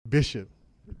Bishop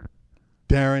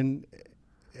Darren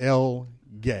L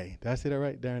Gay. Did I say that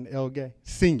right? Darren L Gay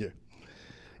Sr.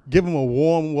 Give him a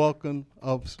warm welcome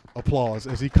of applause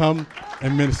as he comes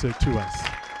and ministers to us.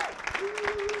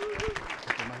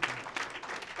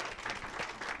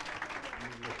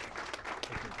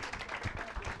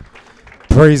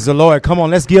 Praise the Lord. Come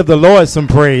on, let's give the Lord some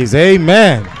praise.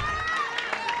 Amen.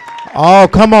 Oh,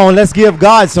 come on, let's give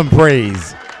God some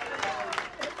praise.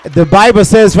 The Bible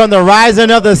says from the rising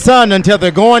of the sun until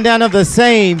the going down of the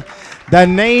same, the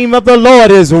name of the Lord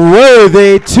is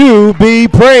worthy to be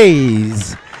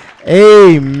praised.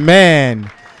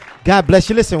 Amen. God bless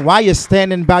you. Listen, while you're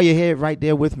standing, bow your head right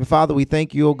there with me. Father, we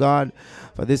thank you, oh God,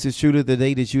 for this is truly the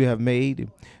day that you have made.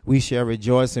 We shall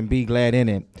rejoice and be glad in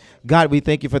it. God, we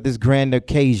thank you for this grand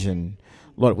occasion.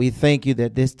 Lord, we thank you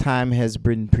that this time has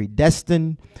been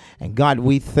predestined. And God,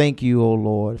 we thank you, O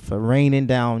Lord, for raining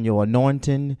down your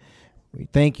anointing. We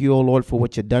thank you, O Lord, for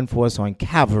what you've done for us on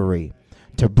Calvary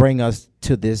to bring us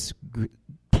to this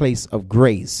place of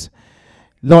grace.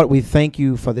 Lord, we thank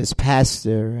you for this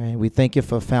pastor, and we thank you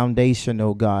for foundation,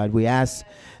 O God. We ask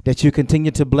that you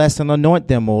continue to bless and anoint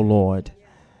them, O Lord,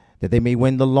 that they may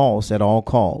win the lost at all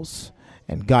costs.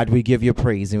 And God, we give you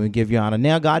praise and we give you honor.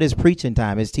 Now, God, it's preaching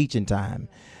time. It's teaching time.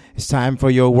 It's time for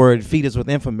your word. Feed us with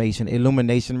information,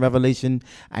 illumination, revelation,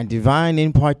 and divine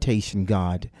impartation,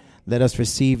 God. Let us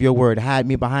receive your word. Hide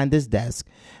me behind this desk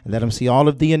and let them see all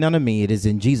of thee and none of me. It is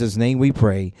in Jesus' name we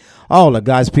pray. All of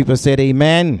God's people said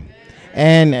amen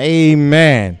and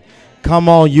amen. Come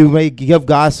on, you may give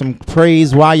God some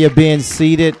praise while you're being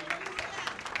seated.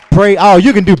 Pray. Oh,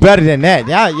 you can do better than that.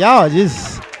 Y'all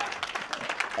just,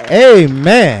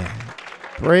 amen.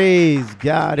 Praise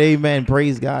God. Amen.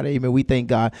 Praise God. Amen. We thank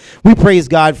God. We praise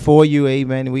God for you.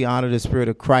 Amen. We honor the Spirit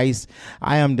of Christ.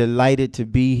 I am delighted to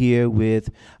be here with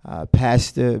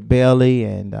Pastor Bailey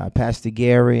and Pastor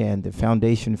Gary and the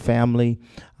Foundation family.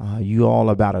 You all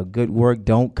about a good work.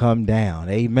 Don't come down.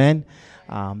 Amen.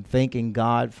 Thanking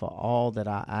God for all that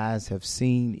our eyes have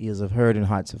seen, ears have heard, and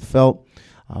hearts have felt.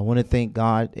 I want to thank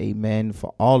God, amen,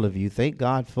 for all of you. Thank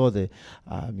God for the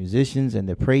musicians and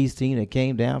the praise team that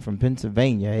came down from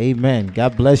Pennsylvania. Amen.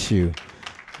 God bless you.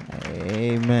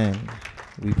 Amen.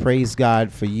 We praise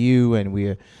God for you, and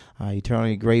we're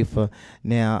eternally grateful.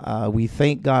 Now, we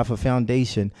thank God for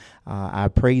Foundation. I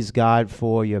praise God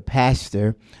for your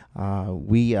pastor.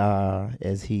 We,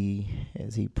 as he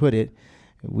put it,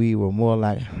 we were more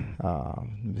like,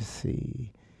 let me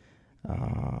see,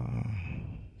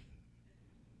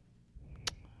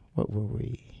 what were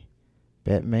we?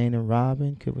 Batman and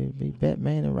Robin? Could we be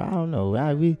Batman and Robin? I don't know.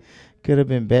 We could have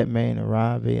been Batman and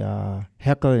Robin.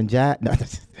 Heckle and Jack. No,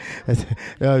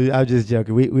 I'm just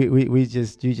joking. You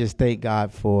just thank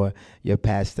God for your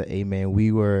pastor. Amen.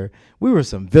 We were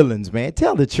some villains, man.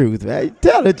 Tell the truth, man.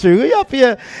 Tell the truth.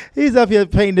 He's up here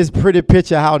painting this pretty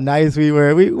picture how nice we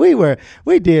were.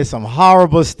 We did some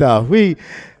horrible stuff. We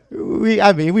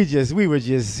just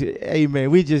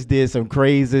did some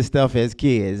crazy stuff as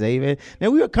kids, amen. Now,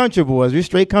 we were country boys. We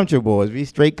straight country boys. We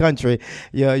straight country.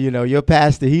 Your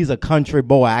pastor, he's a country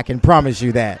boy. I can promise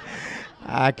you that.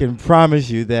 I can promise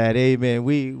you that, amen.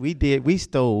 We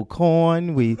stole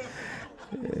corn. We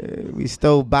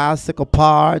stole bicycle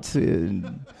parts. We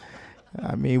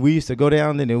used to go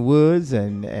down in the woods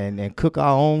and cook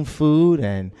our own food,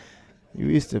 and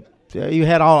we used to. You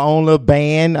had our own little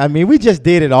band. We just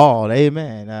did it all.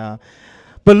 Amen.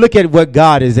 But look at what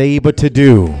God is able to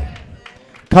do.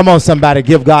 Come on, somebody,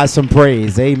 give God some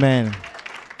praise. Amen.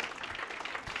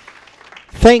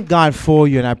 Thank God for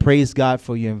you, and I praise God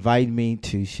for you inviting me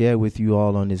to share with you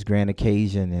all on this grand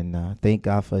occasion. And thank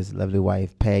God for his lovely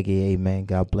wife, Peggy. Amen.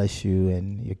 God bless you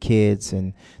and your kids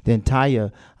and the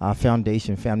entire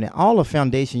Foundation family. All of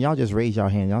Foundation, y'all just raise your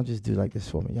hand. Y'all just do like this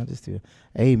for me. Y'all just do it.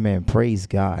 Amen. Praise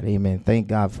God. Amen. Thank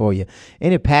God for you.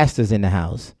 Any pastors in the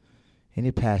house?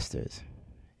 Any pastors?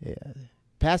 Yeah.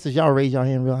 Pastors, y'all raise your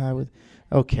hand real high with.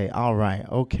 Okay, all right.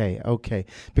 Okay.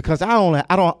 Because I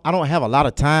don't have a lot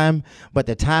of time, but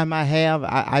the time I have,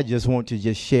 I just want to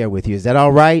just share with you. Is that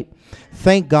all right?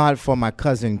 Thank God for my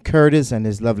cousin Curtis and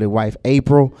his lovely wife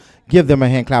April. Give them a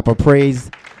hand clap of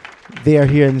praise. They're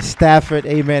here in Stafford.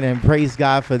 Amen. And praise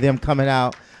God for them coming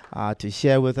out to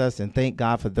share with us, and thank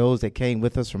God for those that came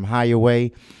with us from Higher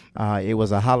Way. It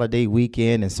was a holiday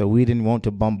weekend, and so we didn't want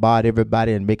to bombard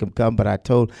everybody and make them come. But I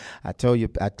told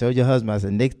your husband, I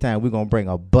said, next time we're gonna bring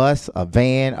a bus, a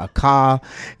van, a car,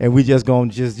 and you're just gonna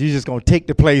take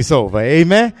the place over.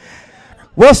 Amen.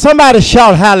 Well, somebody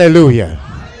shout hallelujah.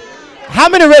 How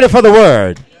many ready for the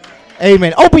word?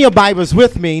 Amen. Open your Bibles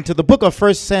with me to the book of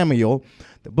 1 Samuel,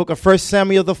 the book of 1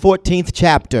 Samuel, the 14th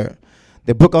chapter.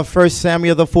 the book of 1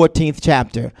 Samuel, the 14th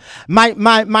chapter.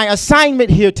 My assignment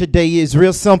here today is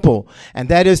real simple, and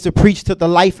that is to preach to the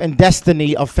life and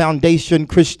destiny of Foundation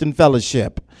Christian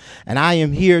Fellowship. And I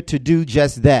am here to do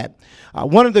just that.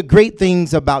 One of the great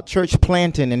things about church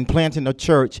planting and planting a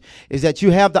church is that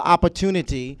you have the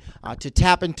opportunity to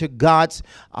tap into God's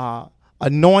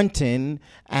anointing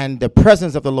and the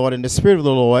presence of the Lord and the Spirit of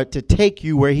the Lord to take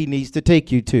you where he needs to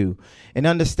take you to. And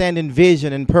understanding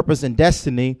vision and purpose and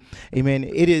destiny, amen,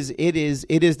 it is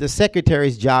the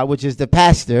secretary's job, which is the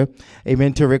pastor,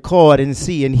 amen, to record and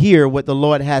see and hear what the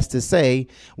Lord has to say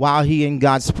while he's in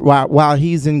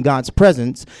God's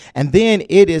presence. And then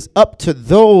it is up to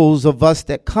those of us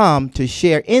that come to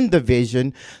share in the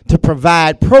vision to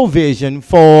provide provision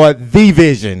for the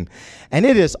vision. And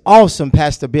it is awesome,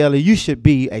 Pastor Bailey. You should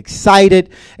be excited,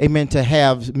 amen, to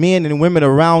have men and women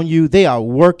around you. They are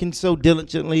working so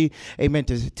diligently, amen,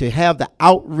 to have the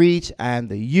outreach and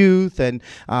the youth and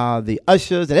the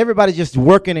ushers and everybody just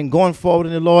working and going forward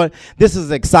in the Lord. This is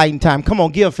an exciting time. Come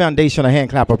on, give Foundation a hand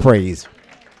clap of praise.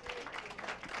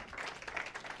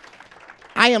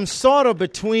 I am sort of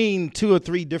between 2 or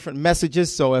 3 different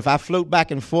messages, so if I float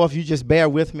back and forth, you just bear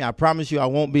with me. I promise you I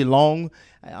won't be long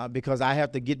because I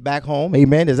have to get back home.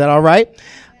 Amen. Is that all right?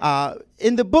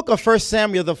 In the book of 1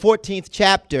 Samuel, the 14th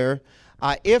chapter,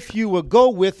 if you will go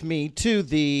with me to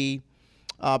the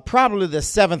probably the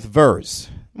 7th verse.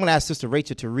 I'm going to ask Sister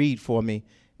Rachel to read for me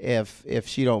if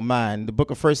she don't mind. The book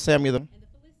of 1 Samuel. And the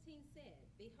Philistines said,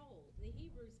 Behold, the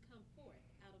Hebrews come forth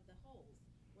out of the holes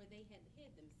where they had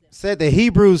hid themselves. Said the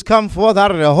Hebrews come forth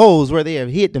out of the holes where they have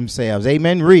hid themselves.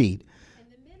 Amen. Read. And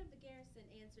the men of the garrison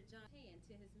answered John's hand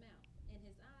to his mouth, and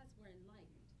his eyes were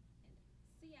enlightened.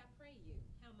 And see, I pray you,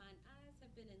 how mine eyes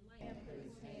have been enlightened.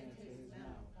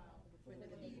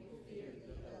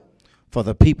 For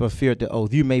the people feared the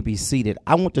oath. You may be seated.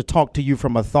 I want to talk to you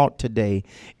from a thought today.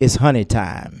 It's honey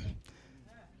time.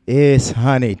 It's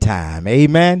honey time.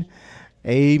 Amen.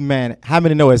 Amen. How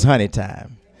many know it's honey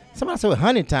time? Somebody said,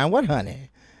 honey time? What honey?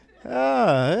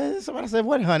 Somebody said,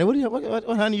 what honey? What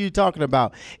honey are you talking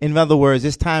about? In other words,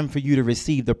 it's time for you to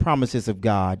receive the promises of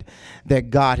God that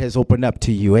God has opened up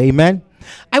to you. Amen.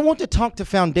 I want to talk to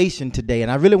Foundation today, and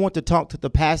I really want to talk to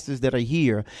the pastors that are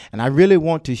here, and I really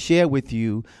want to share with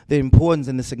you the importance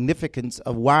and the significance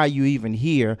of why you even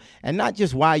here, and not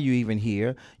just why you even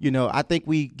here. You know, I think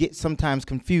we get sometimes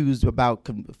confused about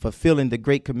fulfilling the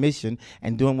Great Commission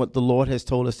and doing what the Lord has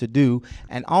told us to do,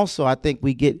 and also I think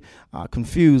we get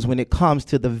confused when it comes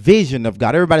to the vision of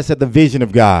God. Everybody said the vision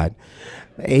of God.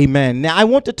 Amen. Now, I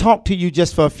want to talk to you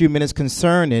just for a few minutes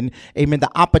concerning, amen,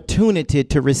 the opportunity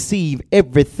to receive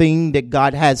everything that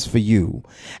God has for you.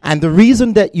 And the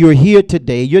reason that you're here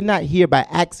today, you're not here by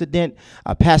accident,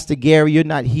 Pastor Gary, you're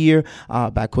not here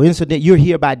by coincidence. You're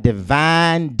here by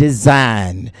divine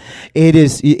design. It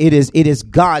is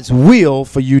God's will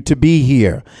for you to be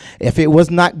here. If it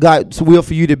was not God's will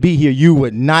for you to be here, you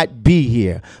would not be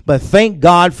here. But thank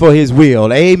God for his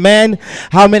will. Amen.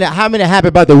 How many happy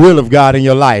about the will of God in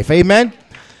your life? Amen.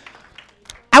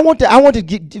 I want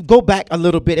to go back a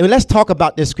little bit and let's talk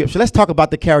about this scripture. Let's talk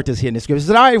about the characters here in this scripture. Is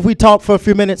it all right if we talk for a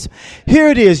few minutes? Here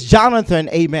it is, Jonathan,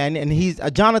 amen, and he's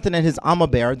Jonathan and his armor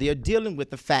bearer. They are dealing with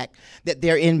the fact that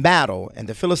they're in battle, and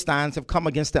the Philistines have come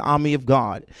against the army of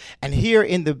God. And here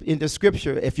in the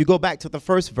scripture, if you go back to the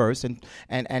first verse and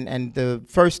the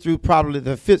first through probably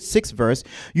the sixth verse,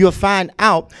 you'll find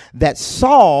out that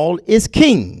Saul is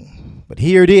king. But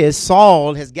here it is,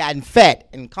 Saul has gotten fat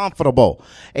and comfortable.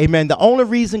 Amen. The only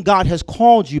reason God has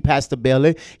called you, Pastor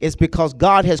Bailey, is because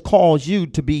God has called you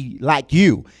to be like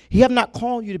you. He have not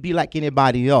called you to be like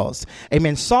anybody else.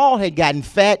 Amen. Saul had gotten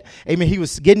fat. Amen. He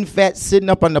was getting fat, sitting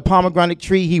up on the pomegranate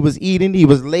tree. He was eating. He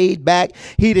was laid back.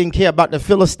 He didn't care about the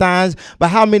Philistines. But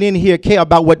how many in here care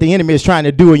about what the enemy is trying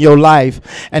to do in your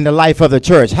life and the life of the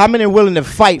church? How many are willing to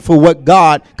fight for what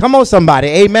God? Come on, somebody.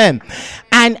 Amen.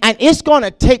 And it's going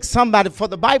to take somebody, for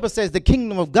the Bible says the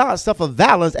kingdom of God suffer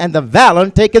violence, and the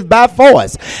violent taketh by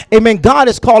force. Amen. God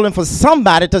is calling for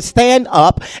somebody to stand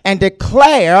up and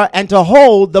declare and to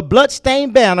hold the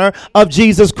bloodstained banner of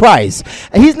Jesus Christ.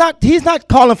 He's not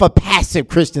calling for passive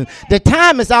Christians. The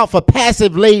time is out for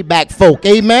passive, laid back folk.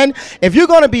 Amen. If you're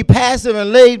going to be passive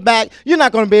and laid back, you're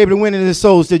not going to be able to win any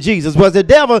souls to Jesus. But the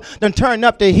devil done turned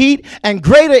up the heat, and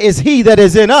greater is he that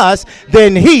is in us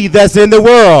than he that's in the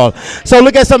world. So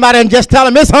look at somebody and just tell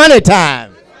them it's honey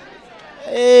time.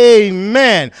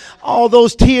 Amen. All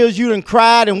those tears you done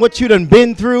cried and what you done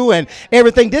been through and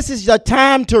everything. This is your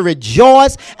time to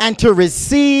rejoice and to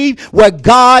receive what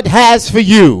God has for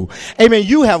you. Amen.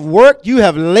 You have worked, you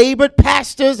have labored,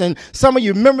 pastors, and some of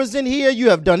you members in here, you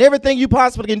have done everything you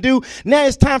possibly can do. Now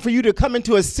it's time for you to come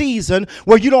into a season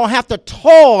where you don't have to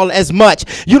toil as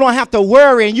much. You don't have to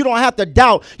worry and you don't have to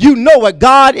doubt. You know what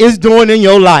God is doing in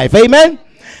your life. Amen.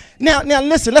 Now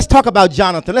listen, let's talk about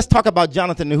Jonathan. Let's talk about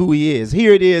Jonathan and who he is.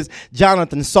 Here it is,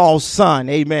 Jonathan, Saul's son,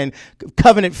 amen,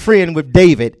 covenant friend with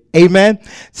David, amen.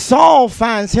 Saul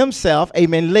finds himself,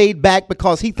 amen, laid back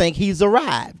because he thinks he's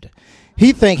arrived.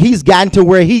 He thinks he's gotten to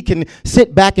where he can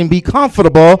sit back and be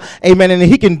comfortable, amen, and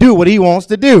he can do what he wants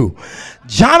to do.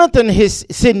 Jonathan is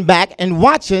sitting back and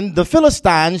watching the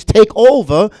Philistines take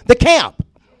over the camp.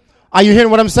 Are you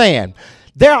hearing what I'm saying?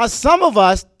 There are some of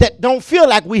us that don't feel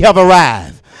like we have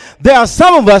arrived. There are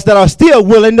some of us that are still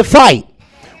willing to fight.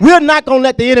 We're not going to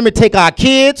let the enemy take our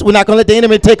kids. We're not going to let the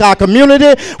enemy take our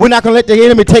community. We're not going to let the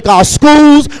enemy take our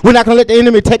schools. We're not going to let the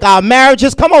enemy take our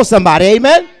marriages. Come on, somebody.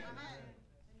 Amen.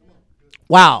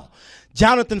 Wow.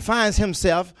 Jonathan finds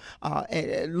himself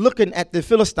looking at the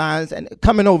Philistines and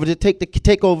coming over to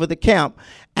take over the camp,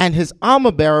 and his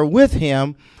armor bearer with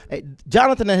him.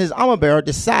 Jonathan and his armor bearer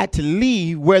decide to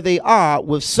leave where they are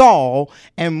with Saul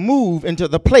and move into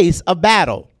the place of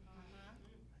battle.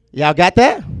 Y'all got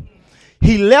that?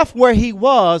 He left where he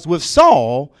was with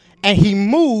Saul and he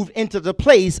moved into the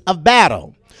place of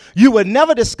battle. You will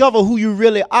never discover who you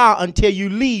really are until you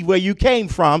leave where you came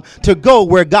from to go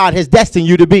where God has destined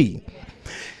you to be.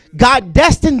 God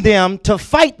destined them to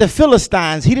fight the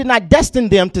Philistines. He did not destine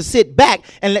them to sit back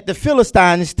and let the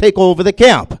Philistines take over the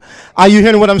camp. Are you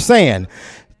hearing what I'm saying?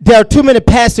 There are too many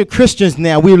passive Christians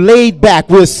now. We're laid back.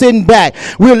 We're sitting back.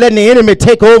 We're letting the enemy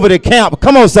take over the camp.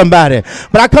 Come on, somebody.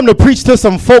 But I come to preach to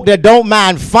some folk that don't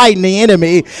mind fighting the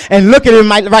enemy and look at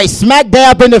him right smack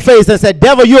dab in the face and say,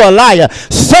 devil, you're a liar.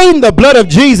 Satan, the blood of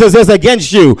Jesus is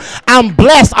against you. I'm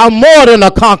blessed. I'm more than a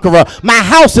conqueror. My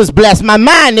house is blessed. My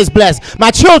mind is blessed.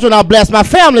 My children are blessed. My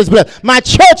family is blessed. My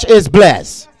church is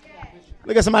blessed.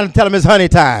 Look at somebody and tell them it's honey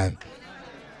time.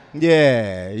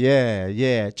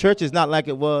 Yeah. Church is not like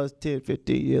it was 10,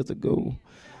 15 years ago.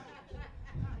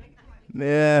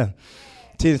 Yeah.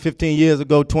 10, 15 years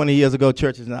ago, 20 years ago,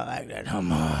 church is not like that.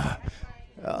 Come on.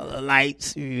 All the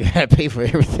lights, you got to pay for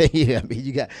everything.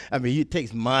 It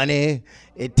takes money.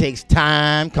 It takes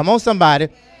time. Come on, somebody.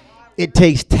 It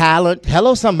takes talent.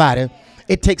 Hello, somebody.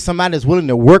 It takes somebody that's willing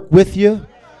to work with you.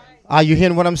 Are you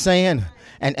hearing what I'm saying?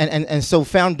 And so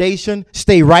foundation,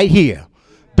 stay right here.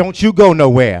 Don't you go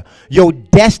nowhere. Your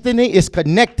destiny is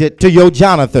connected to your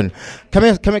Jonathan. Come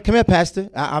here, Pastor.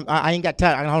 I ain't got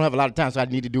time. I don't have a lot of time, so I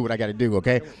need to do what I got to do,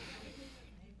 okay?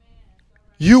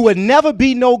 You will never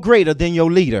be no greater than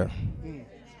your leader.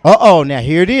 Now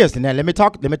here it is. Now let me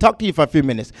talk to you for a few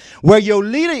minutes. Where your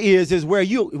leader is where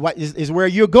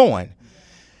you're going.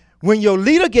 When your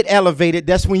leader get elevated,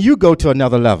 that's when you go to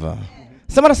another level.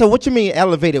 Somebody said, what you mean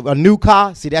elevated? A new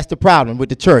car? See, that's the problem with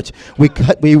the church. We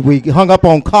hung up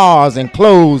on cars and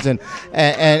clothes and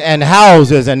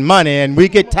houses and money, and we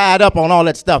get tied up on all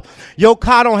that stuff. Your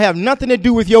car don't have nothing to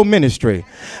do with your ministry.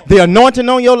 The anointing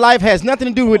on your life has nothing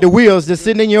to do with the wheels that's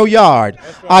sitting in your yard.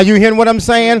 Are you hearing what I'm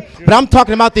saying? But I'm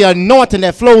talking about the anointing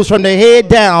that flows from the head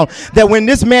down, that when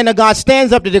this man of God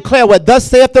stands up to declare what thus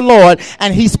saith the Lord,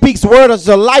 and he speaks words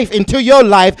of life into your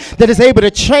life that is able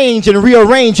to change and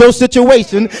rearrange your situation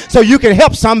so you can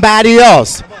help somebody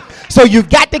else. So you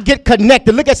got to get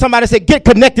connected. Look at somebody and say, get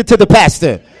connected to the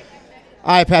pastor.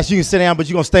 All right, Pastor, you can sit down, but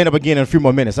you're going to stand up again in a few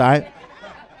more minutes, all right?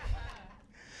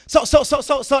 So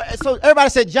everybody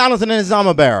said Jonathan and his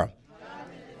armor bearer.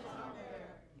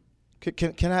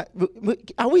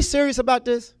 Are we serious about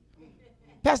this?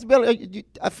 Pastor Bill,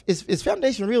 is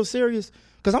Foundation real serious?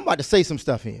 Because I'm about to say some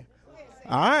stuff here.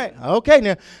 All right. Okay.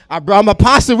 Now, I brought my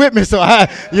pastor with me, so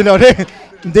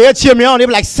they'll cheer me on. They'll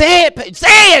be like, say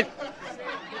it.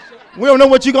 We don't know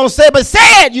what you're going to say, but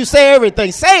say it. You say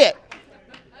everything. Say it.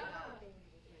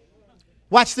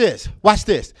 Watch this.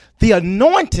 The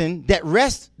anointing that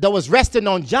was resting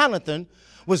on Jonathan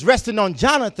was resting on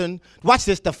Jonathan, watch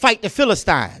this, to fight the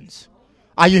Philistines.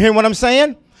 Are you hearing what I'm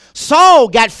saying? Saul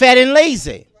got fat and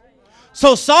lazy.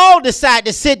 So Saul decided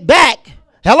to sit back.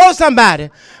 Hello, somebody,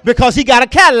 because he got a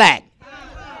Cadillac.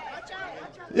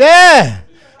 Yeah.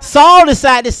 Saul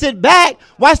decided to sit back.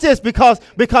 Watch this, because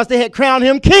they had crowned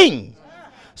him king.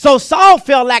 So Saul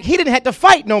felt like he didn't have to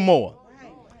fight no more.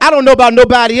 I don't know about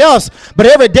nobody else, but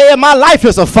every day of my life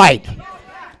is a fight.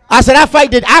 I said, I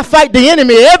fight the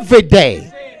enemy every day.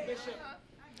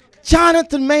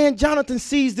 Jonathan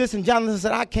sees this, and Jonathan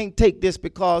said, I can't take this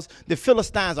because the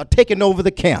Philistines are taking over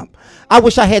the camp. I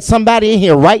wish I had somebody in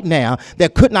here right now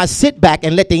that could not sit back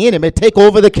and let the enemy take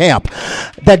over the camp.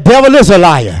 The devil is a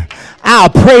liar. I'll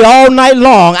pray all night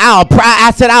long. I'll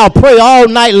pray all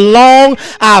night long.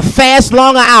 I'll fast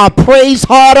longer. I'll praise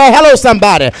harder. Hello,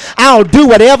 somebody. I'll do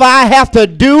whatever I have to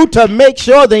do to make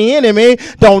sure the enemy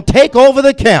don't take over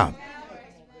the camp.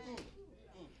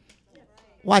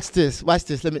 Watch this.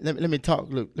 Let me talk.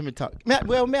 Luke, let me talk. May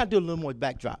I do a little more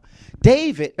backdrop?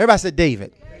 David. Everybody said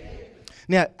David.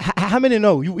 Now, how many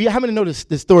know? How many know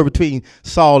the story between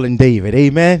Saul and David?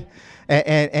 Amen.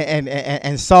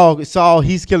 And Saul,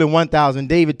 he's killing 1,000.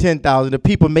 David 10,000. The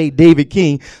people made David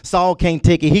king. Saul can't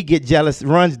take it. He get jealous.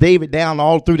 Runs David down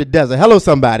all through the desert. Hello,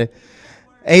 somebody.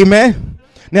 Amen.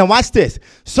 Now, watch this.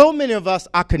 So many of us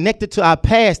are connected to our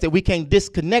past that we can't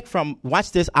disconnect from,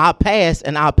 watch this, our past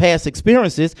and our past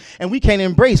experiences, and we can't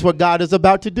embrace what God is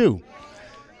about to do.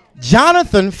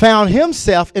 Jonathan found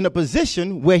himself in a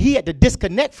position where he had to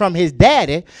disconnect from his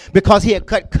daddy because he had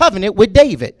cut covenant with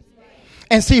David.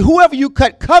 And see, whoever you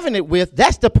cut covenant with,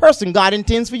 that's the person God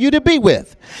intends for you to be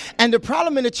with. And the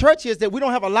problem in the church is that we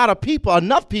don't have a lot of people,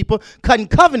 enough people, cutting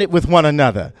covenant with one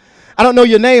another. I don't know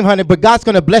your name, honey, but God's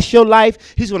going to bless your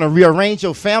life. He's going to rearrange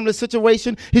your family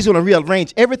situation. He's going to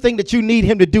rearrange everything that you need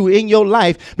him to do in your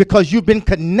life because you've been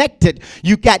connected.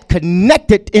 You got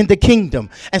connected in the kingdom.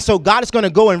 And so God is going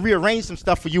to go and rearrange some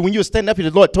stuff for you. When you were standing up here,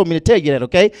 the Lord told me to tell you that,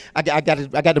 okay? I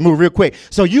got to move real quick.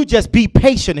 So you just be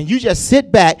patient and you just sit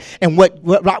back and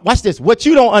watch this. What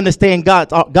you don't understand,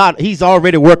 God, he's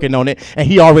already working on it and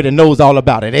he already knows all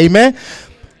about it. Amen?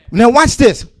 Now watch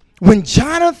this. When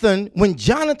Jonathan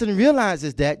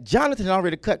realizes that, Jonathan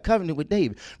already cut covenant with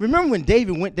David. Remember when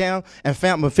David went down and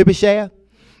found Mephibosheth?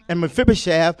 And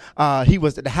Mephibosheth, he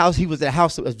was at the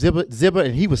house of Ziba,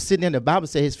 and he was sitting there. The Bible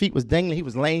said his feet was dangling. He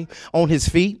was laying on his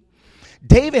feet.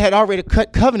 David had already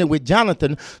cut covenant with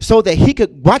Jonathan so that he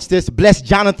could, watch this, bless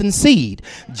Jonathan's seed.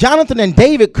 Jonathan and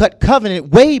David cut covenant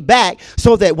way back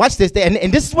so that, watch this,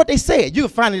 and this is what they said. You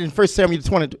can find it in 1 Samuel,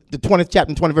 the 20th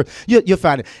chapter and 20th verse. You'll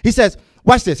find it. He says,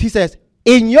 watch this. He says,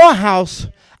 in your house,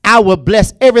 I will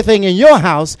bless everything in your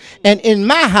house, and in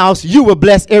my house, you will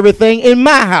bless everything in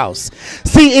my house.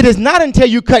 See, it is not until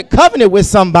you cut covenant with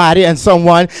somebody and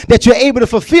someone that you're able to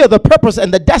fulfill the purpose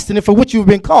and the destiny for which you've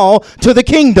been called to the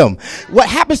kingdom. What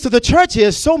happens to the church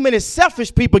is so many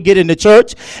selfish people get in the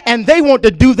church, and they want to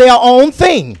do their own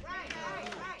thing.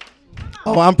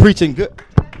 Oh, I'm preaching good.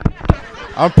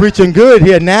 I'm preaching good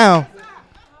here now.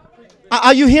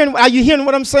 Are you hearing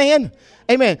what I'm saying?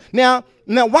 Amen. Now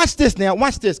watch this.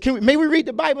 May we read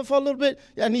the Bible for a little bit?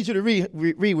 I need you to read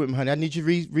with me, honey. I need you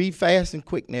to read fast and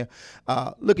quick now.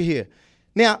 Look at here.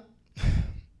 Now,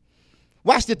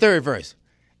 watch the third verse.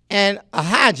 And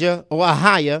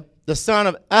Ahiah, the son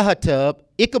of Ahitub,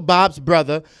 Ichabod's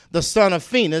brother, the son of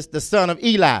Phinehas, the son of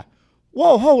Eli.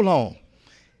 Whoa, hold on.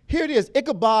 Here it is.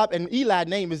 Ichabod and Eli's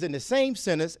name is in the same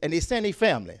sentence, and they send a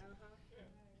family.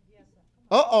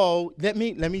 Uh-oh, let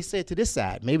me say it to this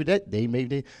side. Maybe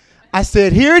they. I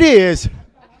said, here it is.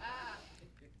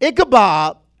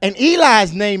 Ichabod and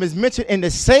Eli's name is mentioned in the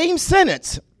same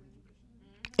sentence.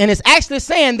 And it's actually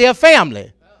saying they're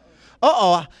family.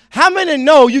 Uh-oh, how many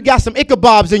know you got some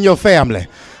Ichabobs in your family?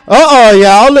 Uh-oh,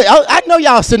 y'all. I know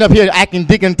y'all sitting up here acting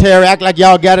Dick and Terry, act like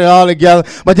y'all got it all together.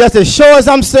 But just as sure as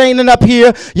I'm saying it up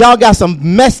here, y'all got some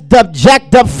messed up,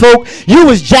 jacked up folk. You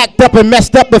was jacked up and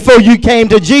messed up before you came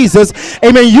to Jesus.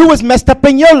 Amen. You was messed up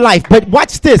in your life. But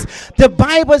watch this. The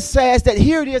Bible says that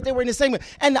here it is, they were in the same way.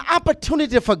 And the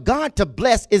opportunity for God to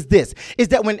bless is this, is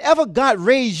that whenever God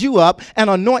raised you up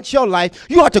and anoints your life,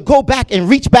 you ought to go back and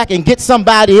reach back and get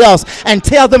somebody else and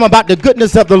tell them about the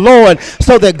goodness of the Lord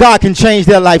so that God can change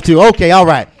their life too. Okay, all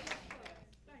right.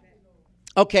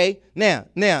 Okay, now,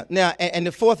 and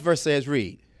the fourth verse says,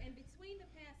 read. And between the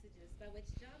passages by which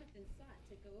Jonathan sought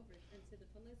to go over into the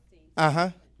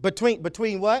Philistines.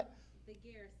 Between what? The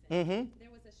garrison. Mm-hmm. There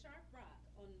was a sharp rock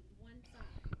on one side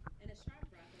and a sharp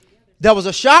rock on the other side. There was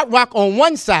a sharp rock on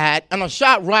one side and a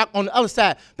sharp rock on the other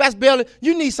side. Pastor Bailey,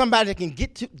 you need somebody that can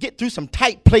get through some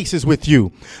tight places with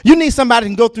you. You need somebody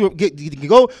that can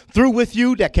go through with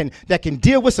you that can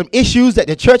deal with some issues that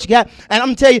the church got. And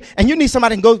I'm telling you, and you need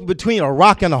somebody that can go between a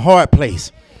rock and a hard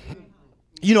place.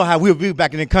 You know how we'll be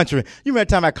back in the country. You remember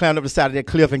the time I climbed up the side of that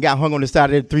cliff and got hung on the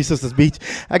side of the Three Sisters Beach?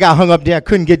 I got hung up there. I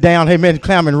couldn't get down. Hey, man,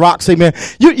 climbing rocks. Hey, man,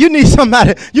 you need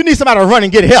somebody to run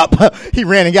and get help. He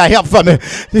ran and got help from me.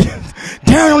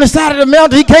 Down on the side of the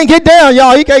mountain. He can't get down,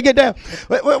 y'all. He can't get down.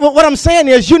 What I'm saying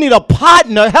is you need a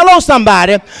partner. Hello,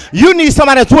 somebody. You need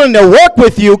somebody that's willing to work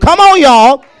with you. Come on,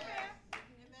 y'all.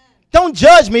 Don't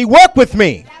judge me. Work with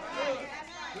me.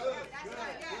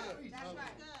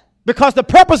 Because the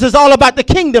purpose is all about the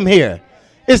kingdom here.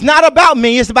 It's not about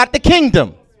me. It's about the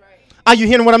kingdom. Are you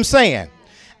hearing what I'm saying?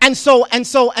 And so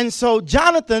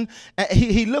Jonathan,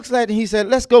 he looks at it and he said,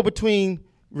 let's go between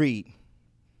read.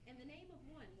 And the name of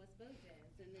one was Boaz,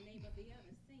 and the name of the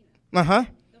other Sina. Uh-huh.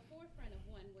 The forefront of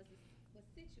one was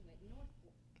situate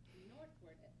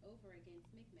northward over against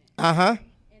Michmash. Uh-huh.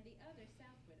 And the other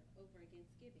southward over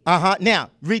against Gibeon. Uh-huh.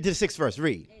 Now, read the 6th verse.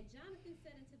 Read. And Jonathan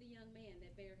said unto the young man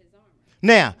that bare his armor.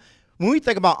 Now, when we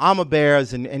think about armor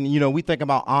bearers and we think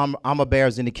about armor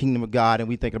bearers in the kingdom of God, and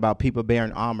we think about people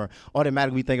bearing armor,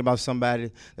 automatically we think about somebody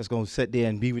that's going to sit there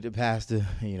and be with the pastor,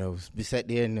 be sat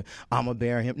there and armor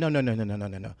bearing him. No. I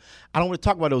don't want to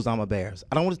talk about those armor bearers.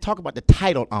 I don't want to talk about the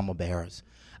titled armor bearers.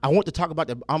 I want to talk about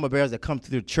the armor bearers that come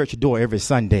through the church door every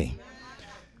Sunday.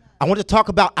 I want to talk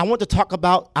about,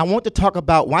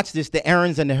 watch this, the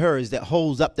Aarons and the Hurs that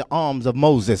holds up the arms of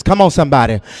Moses. Come on,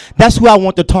 somebody. That's who I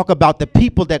want to talk about, the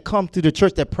people that come through the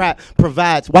church that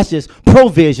provides, watch this,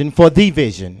 provision for the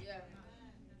vision.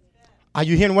 Are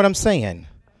you hearing what I'm saying?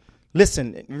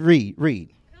 Listen, read.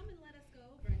 Come and let us go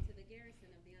over into the garrison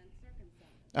of the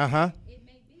uncircumcised. Uh-huh. It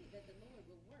may be that the Lord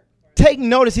will work for us. Take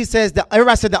notice, he says,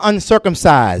 everybody said the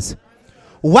uncircumcised.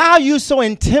 Why are you so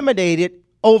intimidated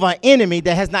over an enemy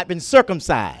that has not been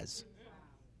circumcised?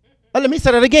 Let me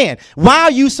say that again. Why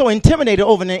are you so intimidated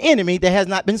over an enemy that has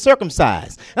not been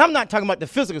circumcised? And I'm not talking about the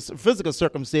physical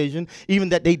circumcision, even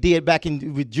that they did back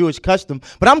with Jewish custom,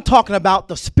 but I'm talking about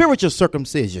the spiritual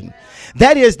circumcision.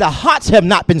 That is, the hearts have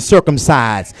not been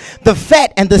circumcised. The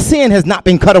fat and the sin has not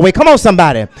been cut away. Come on,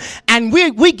 somebody. And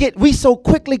we so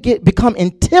quickly become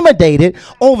intimidated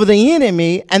over the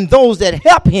enemy and those that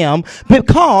help him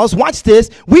because, watch this,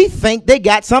 we think they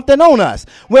got something on us.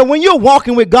 Well, when you're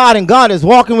walking with God and God is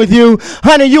walking with you,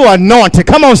 honey, you are anointed.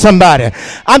 Come on, somebody.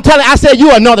 I said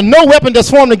you are anointed. No weapon that's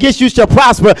formed against you shall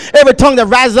prosper. Every tongue that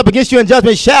rises up against you in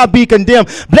judgment shall be condemned.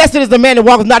 Blessed is the man that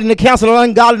walketh not in the counsel of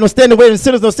ungodly, nor stand in the way of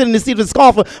sinners, nor sit in the seat of the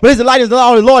scornful. But his delight is the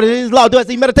law of the Lord, and his law does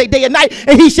he meditate day and night,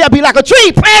 and he shall be like a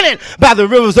tree planted by the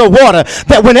rivers of water,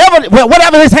 that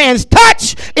whatever his hands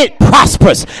touch, it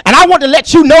prospers. And I want to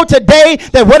let you know today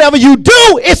that whatever you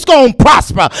do, it's going to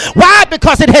prosper. Why?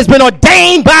 Because it has been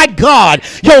ordained by God.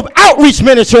 Your outreach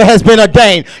ministry has been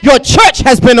ordained. Your church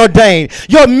has been ordained.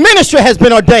 Your ministry has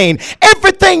been ordained.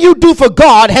 Everything you do for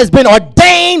God has been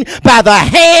ordained by the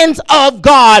hands of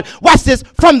God. Watch this,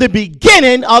 from the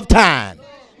beginning of time.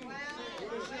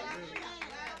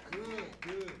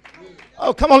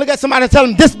 Oh, come on, look at somebody and tell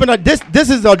them this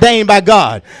is ordained by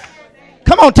God.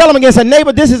 Come on, tell them against a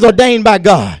neighbor, this is ordained by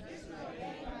God.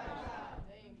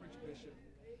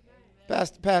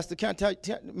 Pastor,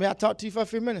 may I talk to you for a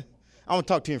few minutes? I want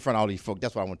to talk to you in front of all these folks.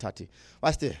 That's what I want to talk to you.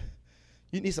 Watch this.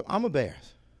 You need some armor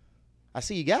bearers. I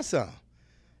see you got some.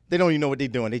 They don't even know what they're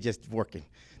doing. They just working.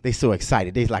 They so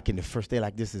excited. They like in the first day,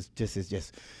 like this is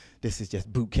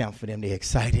just boot camp for them. They're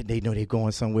excited. They know they're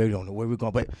going somewhere. They don't know where we're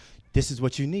going. But this is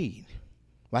what you need.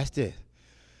 Watch this.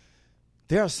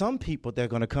 There are some people that are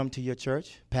going to come to your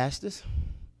church, pastors,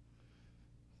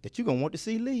 that you're going to want to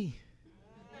see leave.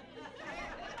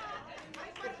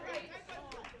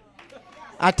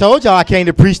 I told y'all I came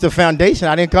to preach the foundation.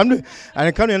 I didn't come to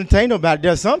entertain nobody.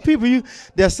 There's some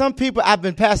people I've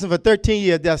been pastoring for 13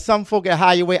 years. There's some folk at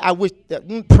higher way. I wish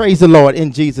praise the Lord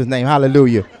in Jesus' name.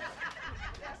 Hallelujah.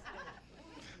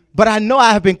 But I know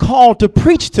I have been called to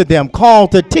preach to them,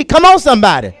 called to teach. Come on,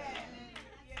 somebody.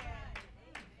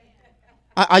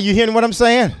 Are you hearing what I'm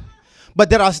saying?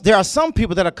 But there are some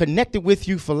people that are connected with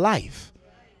you for life.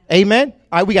 Amen.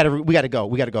 All right, we gotta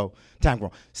go. Time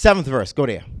going. 7th verse. Go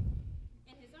there.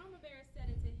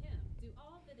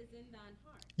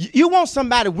 You want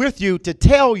somebody with you to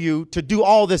tell you to do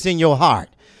all this in your heart.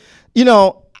 You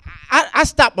know, I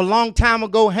stopped a long time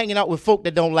ago hanging out with folk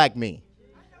that don't like me.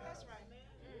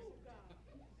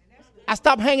 I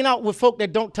stopped hanging out with folk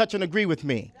that don't touch and agree with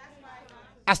me.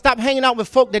 I stopped hanging out with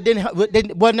folk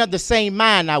that wasn't of the same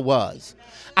mind I was.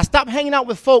 I stopped hanging out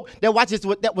with folk that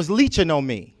was leeching on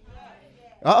me.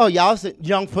 Y'all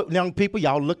young people,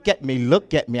 y'all look at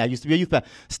me. I used to be a youth pastor.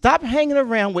 Stop hanging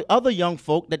around with other young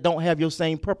folk that don't have your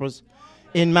same purpose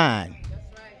in mind.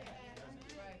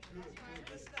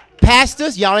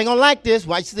 Pastors, y'all ain't gonna like this.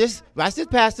 Watch this,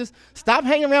 pastors. Stop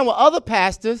hanging around with other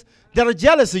pastors that are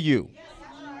jealous of you.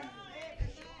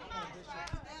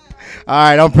 All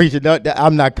right, I'm preaching. No,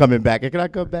 I'm not coming back. Can I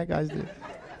come back?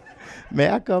 May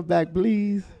I come back,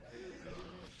 please?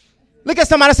 Look at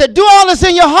somebody and say, do all this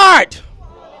in your heart.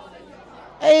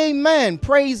 Amen.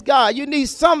 Praise God. You need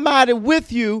somebody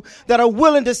with you that are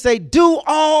willing to say, do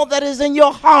all that is in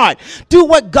your heart. Do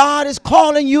what God is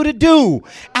calling you to do.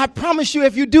 I promise you,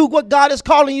 if you do what God is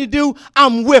calling you to do,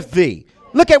 I'm with thee.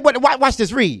 Look at watch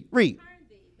this. Read. Behold,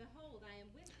 I am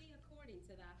with thee according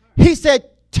to thy heart. He said,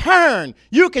 turn.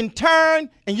 You can turn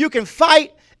and you can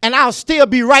fight, and I'll still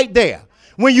be right there.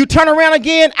 When you turn around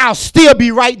again, I'll still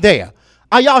be right there.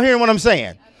 Are y'all hearing what I'm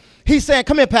saying? He's saying,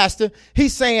 come here, Pastor.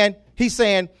 He's saying,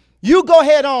 you go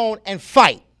ahead on and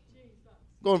fight.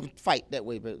 Go and fight that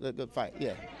way, but go fight.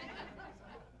 Yeah.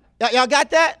 Y'all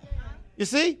got that? You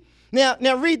see? Now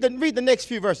read the next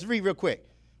few verses. Read real quick.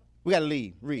 We got to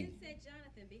leave. Read. Then said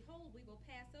Jonathan, behold, we will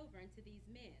pass over unto these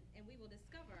men, and we will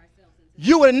discover ourselves unto them.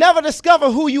 You will never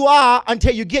discover who you are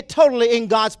until you get totally in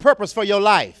God's purpose for your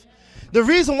life. The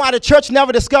reason why the church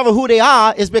never discover who they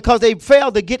are is because they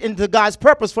failed to get into God's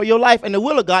purpose for your life and the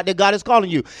will of God that God is calling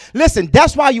you. Listen,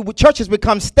 that's why churches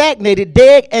become stagnated,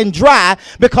 dead, and dry,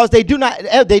 because they don't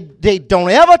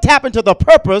ever tap into the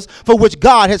purpose for which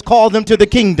God has called them to the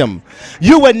kingdom.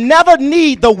 You would never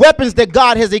need the weapons that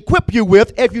God has equipped you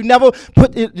with if you never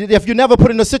put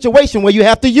in a situation where you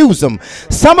have to use them.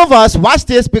 Some of us, watch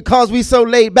this, because we so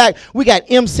laid back, we got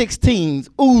M16s,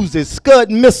 Uzis, Scud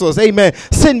missiles, amen,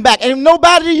 sitting back, and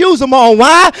nobody to use them on.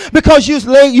 Why? Because you're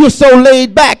so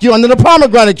laid back. You're under the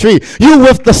pomegranate tree. You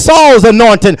with the Saul's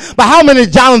anointing. But how many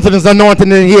Jonathan's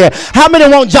anointing in here? How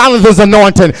many want Jonathan's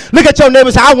anointing? Look at your neighbor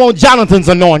and say, I want Jonathan's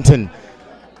anointing.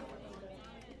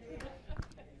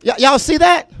 Y'all see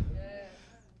that?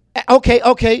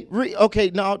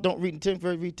 Okay. No, don't read the 10th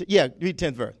verse. Read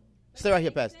 10th verse. Stay right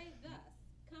here, Pastor. Say thus,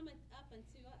 cometh up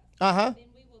unto us, Uh-huh. then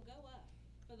we will go up,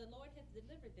 for the Lord hath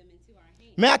delivered them into our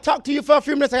hands. May I talk to you for a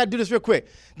few minutes? I got to do this real quick.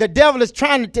 The devil is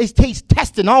he's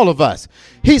testing all of us.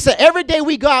 He said every day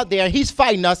we go out there, he's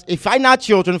fighting us. He's fighting our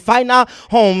children, fighting our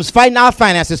homes, fighting our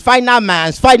finances, fighting our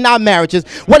minds, fighting our marriages.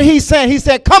 What he's saying, he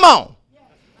said, come on.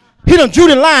 He done drew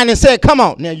the line and said, come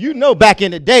on. Now, you know back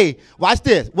in the day, watch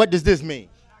this. What does this mean?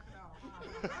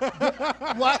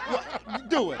 What?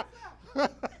 Do it.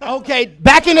 Okay,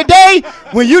 back in the day,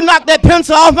 when you knocked that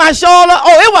pencil off my shoulder,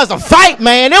 it was a fight,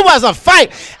 man. It was a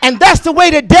fight. And that's the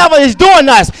way the devil is doing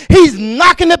us. He's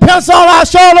knocking the pencil off our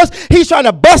shoulders. He's trying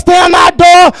to bust down our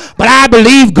door. But I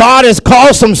believe God has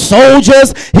called some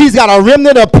soldiers. He's got a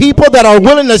remnant of people that are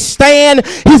willing to stand.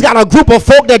 He's got a group of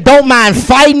folk that don't mind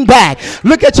fighting back.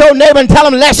 Look at your neighbor and tell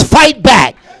him, let's fight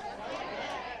back.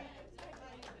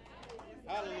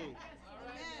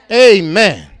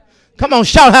 Amen. Come on,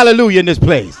 shout hallelujah in this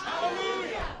place.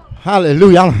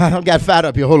 Hallelujah. I got fired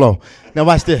up here. Hold on. Now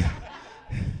watch this.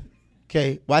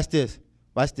 Okay, watch this.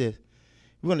 Watch this.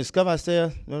 We're going to discover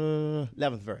ourselves. No.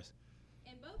 11th verse.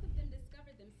 And both of them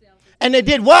discovered themselves. And they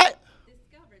did what?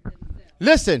 Discovered themselves.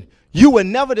 Listen, you will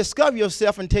never discover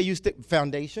yourself until you stick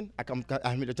foundation.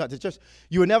 I'm here to talk to the church.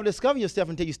 You will never discover yourself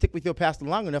until you stick with your pastor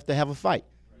long enough to have a fight.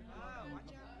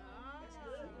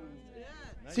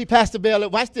 See, Pastor Bell,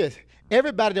 watch this.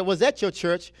 Everybody that was at your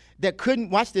church that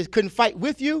couldn't fight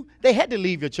with you, they had to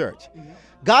leave your church.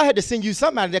 God had to send you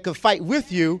somebody that could fight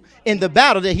with you in the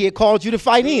battle that he had called you to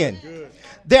fight in.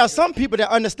 There are some people that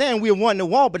understand we're won the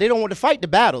war, but they don't want to fight the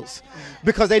battles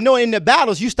because they know in the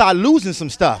battles you start losing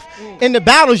some stuff. In the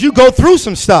battles you go through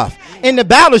some stuff. In the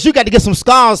battles you got to get some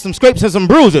scars, some scrapes, and some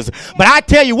bruises. But I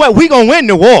tell you what, we're going to win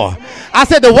the war. I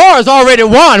said the war is already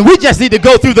won. We just need to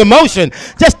go through the motion.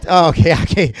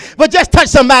 But just touch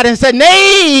somebody and say,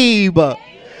 neighbor,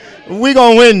 we're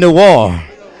going to win the war.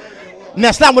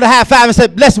 Now slap with a high five and say,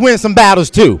 let's win some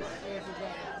battles too.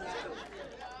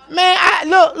 Man,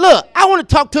 look, I want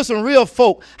to talk to some real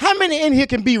folk. How many in here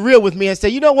can be real with me and say,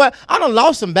 you know what? I done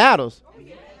lost some battles.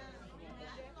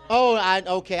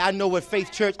 I know what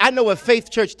Faith Church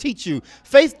teach you.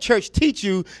 Faith Church teach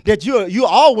you that you're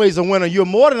always a winner. You're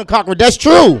more than a conqueror. That's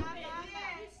true.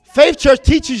 Faith Church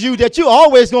teaches you that you're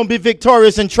always going to be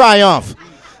victorious and triumph.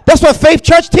 That's what Faith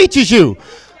Church teaches you.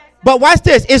 But watch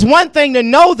this. It's one thing to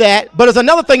know that, but it's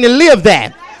another thing to live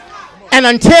that. And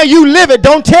until you live it,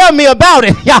 don't tell me about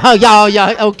it.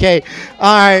 Y'all, okay.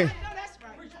 All right.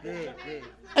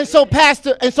 And so,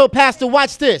 Pastor,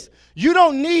 watch this. You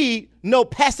don't need no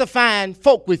pacifying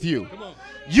folk with you.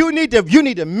 You need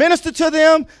to minister to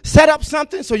them, set up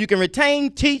something so you can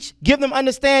retain, teach, give them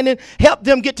understanding, help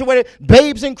them get to where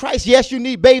babes in Christ. Yes, you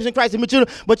need babes in Christ,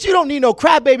 but you don't need no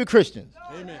crybaby Christians.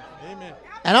 Amen.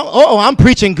 And I'm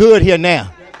preaching good here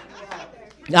now.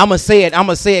 I'm gonna say it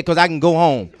because I can go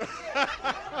home.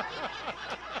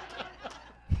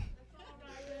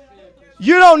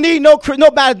 You don't need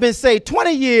nobody's been saved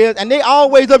 20 years and they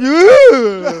always up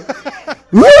you.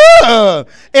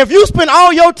 If you spend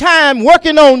all your time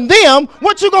working on them,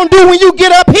 what you going to do when you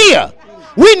get up here?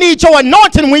 We need your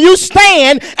anointing when you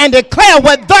stand and declare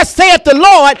what thus saith the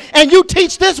Lord and you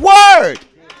teach this word.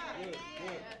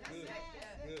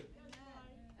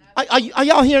 Are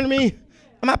y'all hearing me?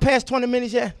 Am I past 20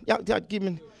 minutes yet? Y'all give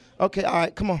me. Okay, all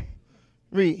right, come on.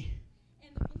 Read.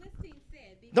 And the Philistines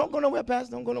said, don't go nowhere,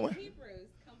 Pastor. Don't go nowhere. Hebrews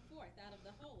come forth out of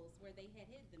the holes where they had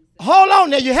hid themselves. Hold on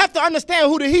now. You have to understand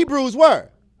who the Hebrews were.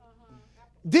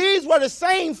 These were the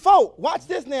same folk. Watch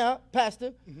this now,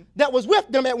 Pastor, that was with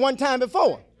them at one time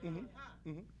before.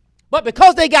 But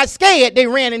because they got scared, they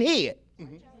ran and hid.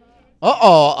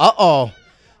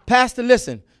 Pastor,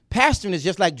 listen. Pastoring is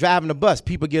just like driving a bus.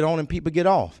 People get on and people get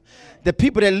off. The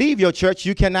people that leave your church,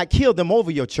 you cannot kill them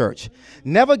over your church.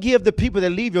 Never give the people that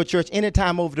leave your church any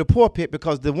time over the pulpit,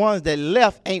 because the ones that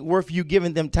left ain't worth you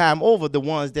giving them time over the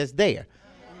ones that's there.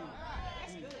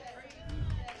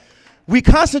 We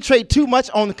concentrate too much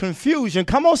on the confusion,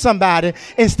 come on somebody,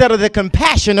 instead of the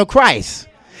compassion of Christ.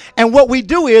 And what we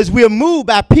do is we're moved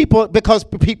by people, because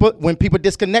when people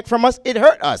disconnect from us, it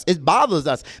hurts us. It bothers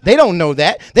us. They don't know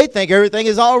that. They think everything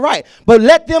is all right. But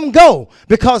let them go,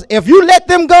 because if you let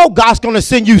them go, God's going to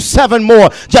send you 7 more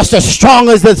just as strong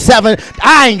as the 7.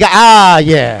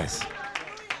 Yes.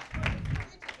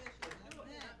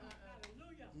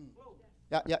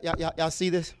 Y'all see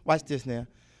this? Watch this now.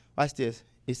 Watch this.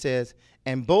 It says,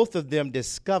 and both of them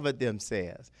discovered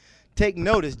themselves. Take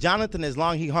notice, Jonathan, as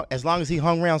long as he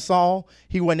hung around Saul,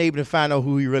 he wasn't able to find out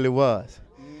who he really was.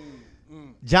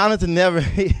 Jonathan never,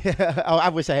 I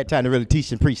wish I had time to really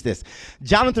teach and preach this.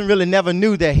 Jonathan really never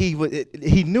knew that he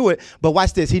knew it, but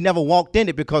watch this, he never walked in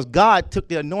it, because God took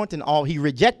the anointing off. He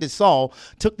rejected Saul,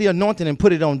 took the anointing and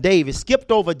put it on David, skipped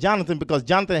over Jonathan because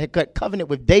Jonathan had cut covenant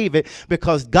with David,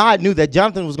 because God knew that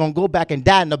Jonathan was going to go back and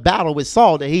die in the battle with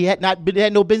Saul that he had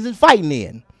no business fighting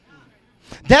in.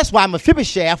 That's why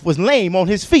Mephibosheth was lame on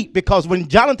his feet, because when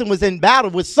Jonathan was in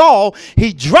battle with Saul,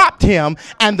 he dropped him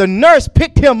and the nurse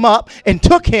picked him up and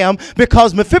took him,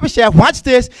 because Mephibosheth, watch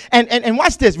this, and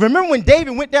watch this. Remember when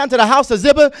David went down to the house of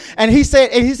Ziba and he said,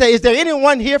 is there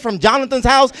anyone here from Jonathan's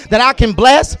house that I can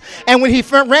bless? And when he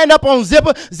ran up on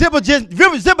Ziba, Mephibosheth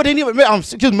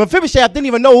didn't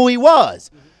even know who he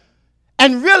was.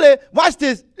 And really, watch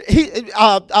this.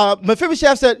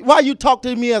 Mephibosheth said, why you talk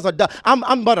to me as a dog?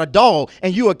 I'm but a dog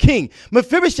and you a king.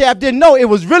 Mephibosheth didn't know it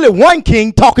was really one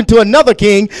king talking to another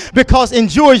king, because in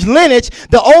Jewish lineage,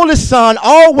 the oldest son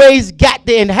always got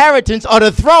the inheritance or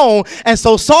the throne. And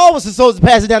so Saul was supposed to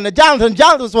pass it down to Jonathan.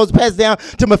 Jonathan was supposed to pass it down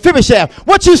to Mephibosheth.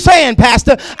 What you saying,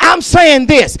 Pastor? I'm saying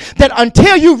this, that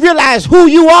until you realize who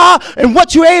you are and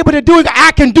what you're able to do,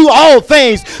 I can do all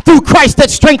things through Christ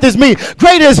that strengthens me.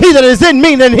 Greater is he that is in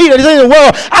me than he that is in the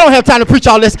world. I don't have time to preach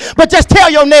all this, but just tell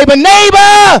your neighbor,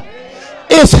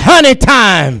 it's honey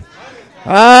time.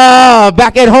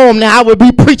 Back at home now, I would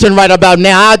be preaching right about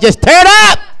now. I'll just turn it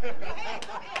up.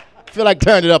 Feel like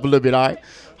turning it up a little bit, all right?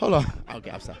 Hold on.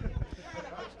 Okay, I'm sorry.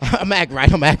 I'm act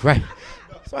right.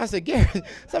 So I said,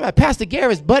 Pastor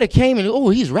Garrett's buddy came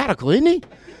and, he's radical, isn't he?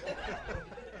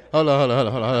 Hold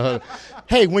on.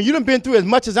 Hey, when you done been through as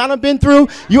much as I done been through,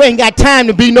 you ain't got time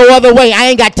to be no other way. I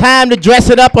ain't got time to dress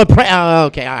it up or pray.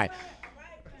 Okay, all right.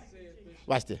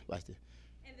 Watch this. And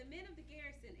the men of the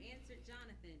garrison answered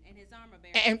Jonathan and his armor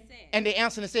bearer and they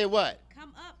answered and said what?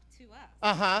 Come up to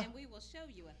us, and we will show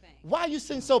you a thing. Why are you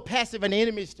sitting so passive and the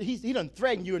enemy, he done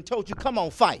threatened you and told you, come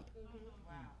on, fight.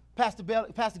 Wow.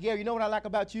 Pastor Gary, you know what I like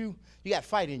about you? You got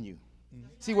fight in you.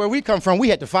 See, where we come from, we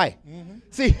had to fight.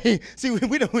 See,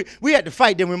 we had to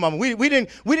fight them with mama. We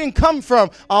didn't come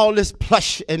from all this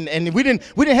plush, and we didn't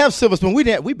have silver spoon.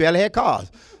 We barely had cars.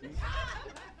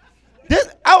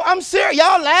 I'm serious.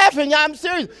 Y'all laughing. I'm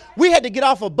serious. We had to get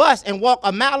off a bus and walk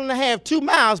 1.5 miles, 2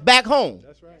 miles back home.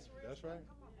 That's right.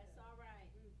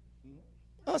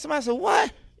 Oh, somebody said,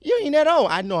 what? You ain't that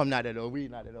old. I know I'm not that old. We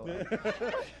not that old.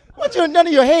 What you done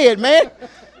to your head, man?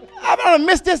 I've done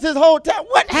missed this whole time.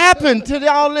 What happened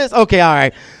to all this? Okay, all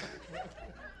right.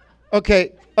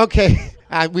 Okay. All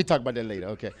right, we talk about that later.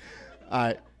 Okay. All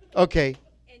right. Okay.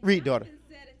 Read, daughter.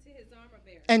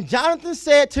 And Jonathan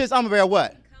said to his armor bearer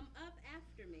what? Come up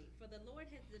after me, for the Lord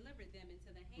has delivered them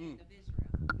into the hand of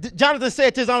Israel. Jonathan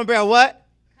said to his armor bearer what?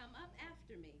 Come up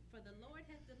after me, for the Lord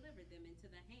has delivered them into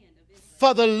the hand of Israel.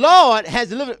 For the Lord has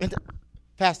delivered.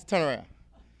 Pastor, turn around.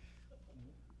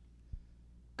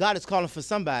 God is calling for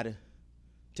somebody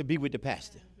to be with the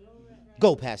pastor.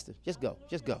 Go, pastor. Just go.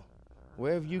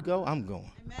 Wherever you go, I'm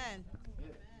going. Amen.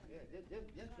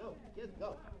 Just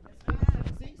go.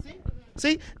 See?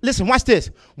 See, listen, watch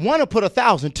this. One will put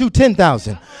 1,000, two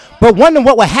 10,000. But wonder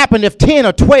what would happen if 10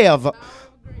 or 12.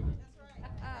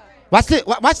 Watch this.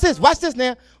 Watch this. Watch this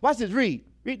now. Watch this. Read.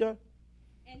 Read there.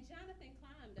 And Jonathan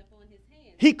climbed up on his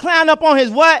hands. He climbed up on his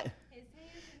what? His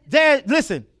hands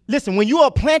There. Listen. When you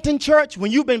are planting church,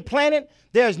 when you've been planting,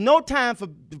 there's no time for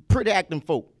pretty acting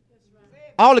folk.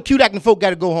 All the cute acting folk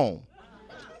got to go home.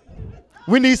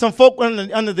 We need some folk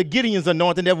under the Gideon's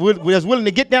anointing that's willing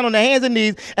to get down on their hands and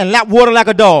knees and lap water like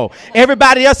a dog.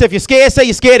 Everybody else, if you're scared, say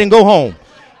you're scared and go home.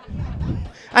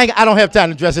 I don't have time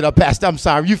to dress it up, Pastor. I'm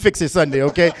sorry. You fix it Sunday,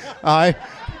 okay? All right.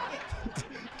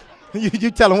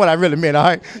 You tell them what I really meant, all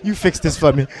right? You fix this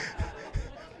for me.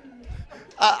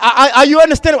 Are you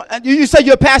understanding? You say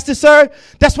you're a pastor, sir?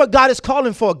 That's what God is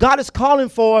calling for. God is calling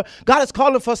for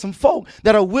some folk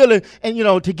that are willing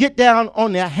and to get down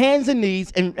on their hands and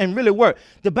knees and really work.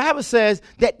 The Bible says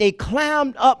that they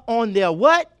climbed up on their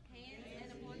what? hands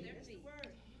and upon their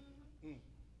feet.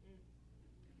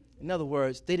 In other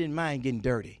words, they didn't mind getting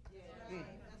dirty.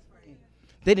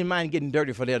 They didn't mind getting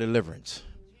dirty for their deliverance.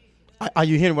 Are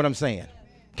you hearing what I'm saying?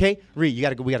 Okay, read. You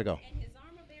gotta go. We gotta go. And his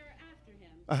armor bearer after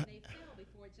him, they fell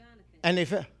before Jonathan. And they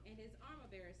fell. And his armor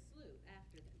bearer slew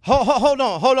after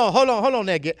them. Hold on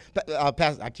there,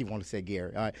 Pastor. I keep wanting to say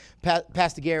Gary. All right,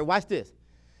 Pastor Gary, watch this.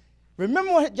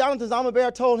 Remember what Jonathan's armor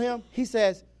bearer told him? He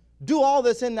says, "Do all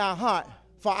this in thy heart,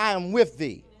 for I am with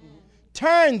thee.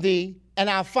 Turn thee, and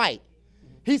I'll fight."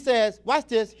 He says, watch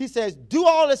this. He says, "Do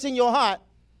all this in your heart,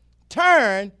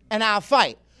 turn, and I'll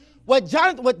fight." What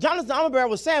Jonathan's armor bearer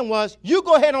was saying was, you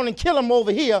go ahead on and kill him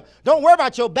over here. Don't worry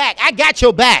about your back. I got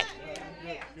your back.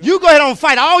 You go ahead on and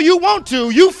fight all you want to.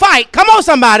 You fight. Come on,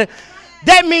 somebody.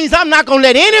 That means I'm not going to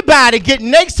let anybody get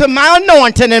next to my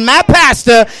anointing and my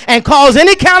pastor and cause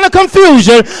any kind of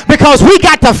confusion, because we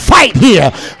got to fight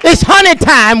here. It's hunting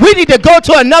time. We need to go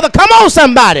to another. Come on,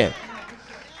 somebody.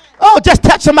 Oh, just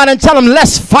touch somebody and tell them,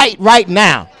 let's fight right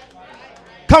now.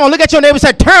 Come on, look at your neighbor and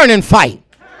say, turn and fight.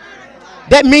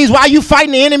 That means while you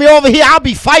fighting the enemy over here, I'll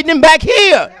be fighting him back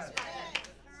here.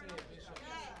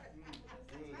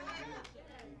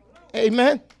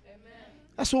 Amen.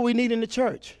 That's what we need in the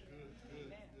church.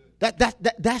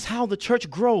 That's how the church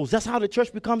grows. That's how the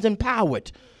church becomes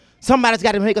empowered. Somebody's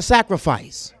got to make a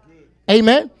sacrifice.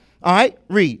 Amen. All right,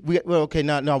 read. We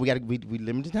got we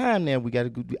limited time now. We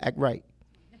got to act right.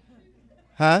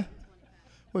 Huh?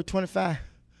 We're 25.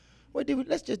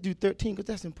 Let's just do 13 because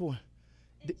that's important.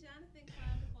 And Jonathan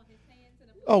climbed upon his hands and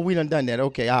upon Oh, we done that.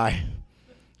 Okay, all right.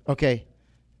 Okay.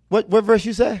 What verse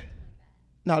you said?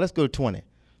 No, let's go to 20.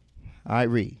 All right,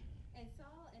 read. And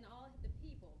Saul and all the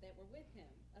people that were with him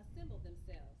assembled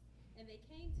themselves, and they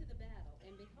came to the battle,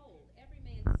 and behold, every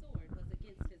man's sword was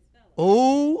against his fellow.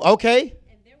 Oh, okay.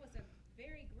 And there was a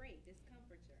very great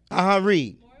discomfiture.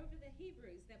 Read. Moreover, the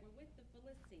Hebrews that were with the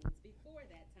Philistines before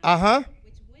that time,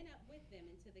 which went up with them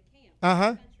into the camp in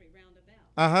the country round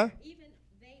about, even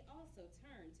they also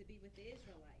turned to be with the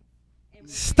Israelites. And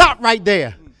when Stop right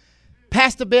there.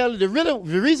 Pastor Bailey, the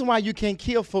reason why you can't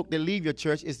kill folk that leave your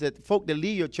church is that folk that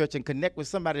leave your church and connect with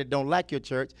somebody that don't like your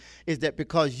church is that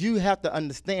because you have to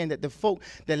understand that the folk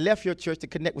that left your church to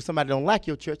connect with somebody that don't like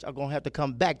your church are going to have to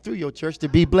come back through your church to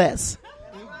be blessed.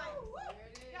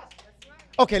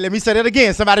 Okay, let me say that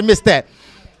again. Somebody missed that.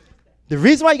 The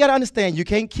reason why you got to understand you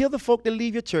can't kill the folk that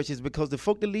leave your church is because the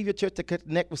folk that leave your church to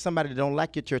connect with somebody that don't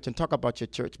like your church and talk about your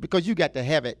church, because you got to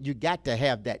have it. You got to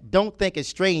have that. Don't think it's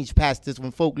strange, pastors,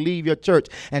 when folk leave your church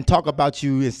and talk about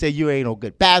you and say you ain't no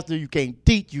good pastor, you can't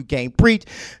teach, you can't preach.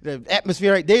 The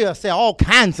atmosphere, they'll say all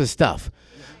kinds of stuff.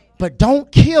 But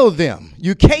don't kill them.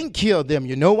 You can't kill them.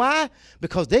 You know why?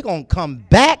 Because they're going to come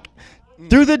back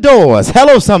through the doors.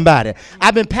 Hello, somebody.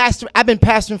 I've been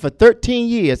pastoring for 13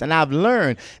 years, and I've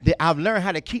learned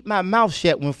how to keep my mouth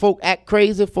shut when folk act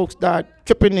crazy. Folks start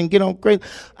tripping and get on crazy.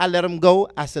 I let them go.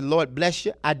 I said, Lord bless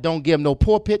you. I don't give them no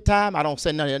pulpit time. I don't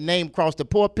say none of their name across the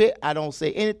pulpit. I don't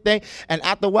say anything. And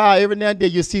after a while, every now and then,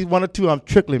 you see one or two of them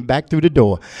trickling back through the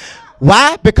door.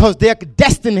 Why? Because their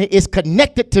destiny is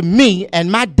connected to me,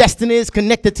 and my destiny is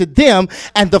connected to them,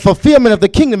 and the fulfillment of the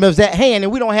kingdom is at hand,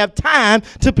 and we don't have time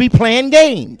to be playing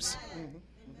games.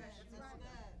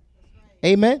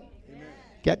 Amen?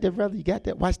 Got that, brother? You got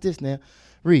that? Watch this now.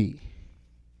 Read.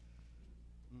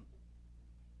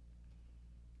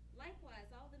 likewise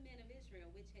all the men of Israel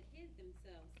which had hid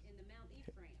themselves in the Mount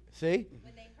Ephraim, See?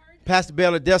 when they heard Pastor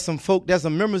Baylor, there's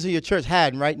some members of your church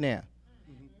hiding right now.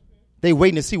 They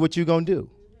waiting to see what you're going to do.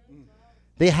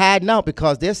 They hiding out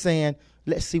because they're saying,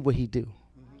 let's see what he do.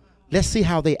 Let's see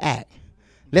how they act.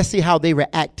 Let's see how they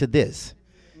react to this.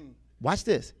 Watch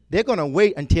this. They're going to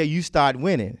wait until you start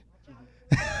winning.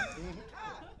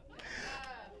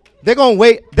 They're going to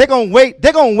wait. They're going to wait.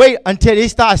 They're going to wait until they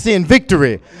start seeing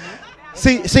victory.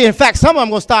 See, in fact, some of them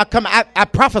going to start coming. I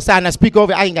prophesy and I speak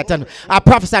over, I ain't got time. I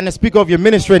prophesy and I speak over your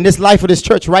ministry and this life of this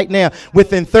church right now.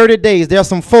 Within 30 days, there are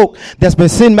some folk that's been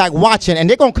sitting back watching, and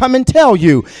they're going to come and tell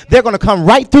you. They're going to come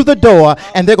right through the door,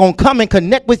 and they're going to come and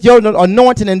connect with your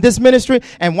anointing in this ministry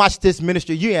and watch this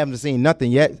ministry. You haven't seen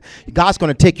nothing yet. God's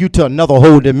going to take you to another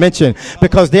whole dimension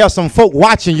because there are some folk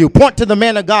watching you. Point to the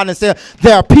man of God and say,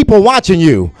 there are people watching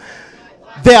you.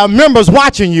 There are members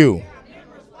watching you.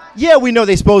 Yeah, we know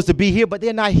they're supposed to be here, but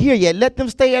they're not here yet. Let them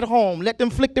stay at home. Let them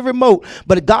flick the remote.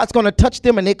 But God's going to touch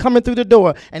them, and they're coming through the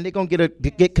door, and they're going to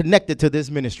get connected to this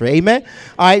ministry. Amen?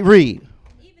 All right, read.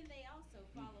 Even they also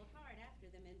followed hard after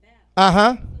them in battle.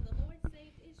 Uh-huh. So the Lord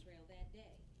saved Israel that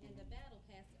day, and the battle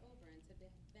passed over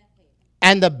into Beth-Haven.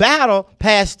 And the battle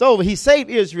passed over. He saved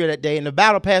Israel that day, and the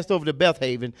battle passed over to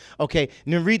Beth-Haven. Okay,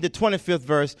 and then read the 25th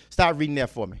verse. Start reading that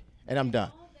for me, and I'm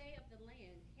done.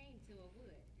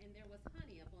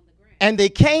 And they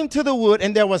came to the wood,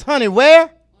 and there was honey where? On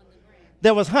the ground.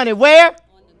 There was honey where? On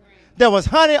the ground. There was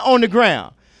honey on the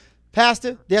ground.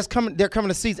 Pastor, they're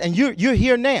coming a season, and you're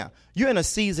here now. You're in a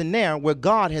season now where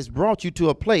God has brought you to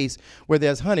a place where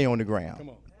there's honey on the ground. Come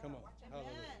on.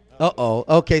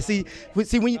 Uh-oh. Okay, see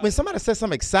when somebody says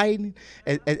something exciting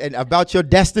and about your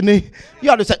destiny, you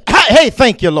ought to say, hey,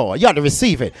 thank you, Lord. You ought to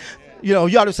receive it. You know,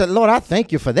 you ought to say, Lord, I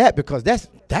thank you for that because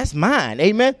that's mine.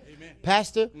 Amen.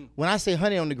 Pastor, when I say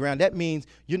honey on the ground, that means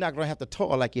you're not going to have to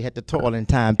toil like you had to toil in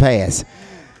time past.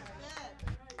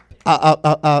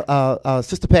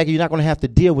 Sister Peggy, you're not going to have to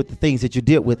deal with the things that you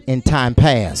dealt with in time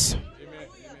past.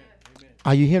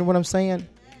 Are you hearing what I'm saying?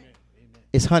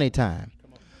 It's honey time.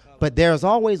 But there's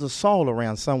always a Saul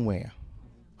around somewhere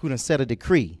who done set a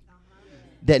decree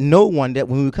that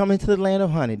when we come into the land of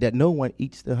honey, that no one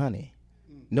eats the honey.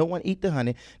 No one eat the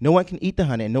honey. No one can eat the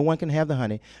honey. And no one can have the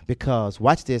honey because,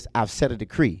 watch this, I've set a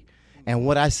decree. And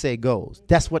what I say goes.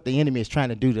 That's what the enemy is trying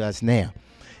to do to us now.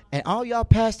 And all y'all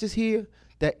pastors here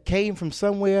that came from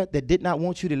somewhere that did not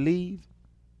want you to leave,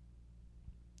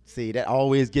 see, that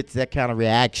always gets that kind of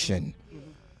reaction.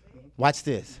 Watch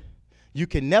this. You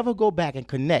can never go back and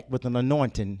connect with an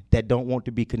anointing that don't want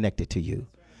to be connected to you.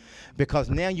 Because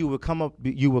now you will come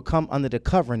under the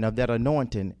covering of that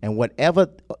anointing, and whatever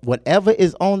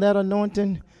is on that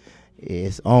anointing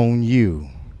is on you.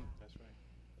 That's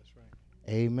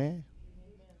right. Amen.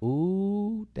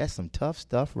 Ooh, that's some tough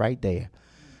stuff right there.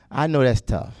 I know that's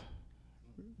tough.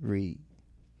 Read.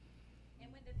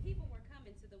 And when the people were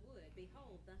coming to the wood,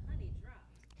 behold, the honey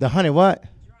dropped. The honey what?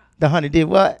 Dropped. The honey did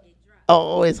what?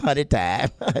 Oh, it's honey time.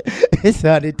 It's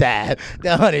honey time.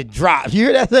 The honey dropped. You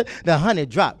hear that? The honey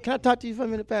dropped. Can I talk to you for a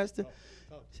minute, Pastor?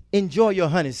 Enjoy your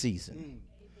honey season.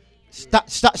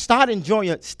 Start enjoying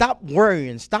it. Stop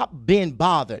worrying. Stop being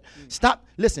bothered.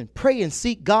 Listen, pray and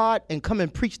seek God and come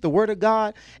and preach the word of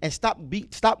God and stop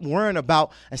worrying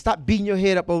about and stop beating your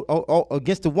head up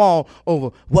against the wall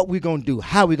over what we're going to do,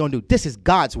 how we're going to do. This is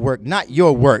God's work, not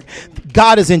your work.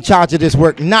 God is in charge of this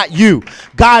work, not you.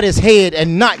 God is head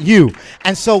and not you.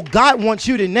 And so God wants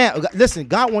you to now, listen,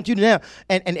 God wants you to now,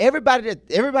 and everybody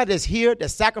that's here,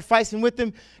 that's sacrificing with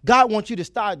him, God wants you to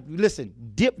start, listen,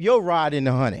 dip your rod in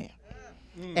the honey.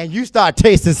 And you start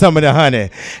tasting some of the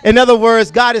honey. In other words,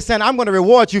 God is saying, I'm going to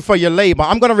reward you for your labor.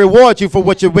 I'm going to reward you for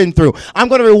what you've been through. I'm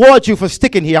going to reward you for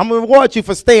sticking here. I'm going to reward you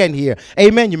for staying here.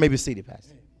 Amen. You may be seated,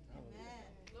 Pastor.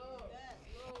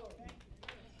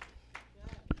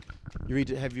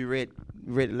 Have you read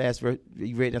the last verse?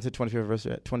 You read until 25th verse.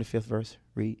 25th verse.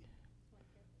 Read.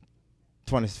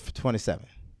 27.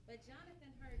 But Jonathan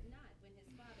heard not when his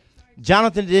father charged.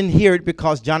 Jonathan didn't hear it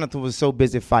because Jonathan was so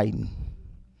busy fighting.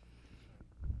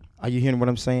 Are you hearing what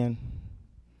I'm saying?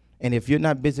 And if you're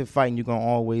not busy fighting, you're going to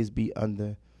always be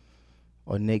under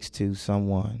or next to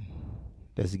someone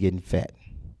that's getting fat,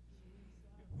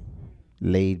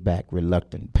 laid back,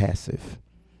 reluctant, passive.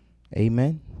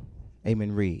 Amen?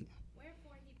 Amen. Read.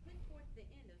 Wherefore he put forth the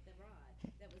end of the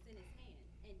rod that was in his hand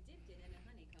and dipped it in the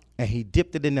honeycomb. And he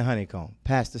dipped it in the honeycomb.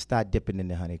 Pastor, start dipping in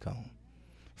the honeycomb.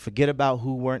 Forget about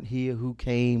who weren't here, who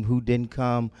came, who didn't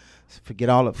come. Forget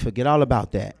all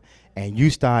about that. And you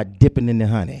start dipping in the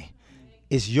honey.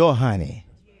 It's your honey.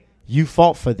 You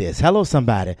fought for this. Hello,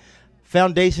 somebody.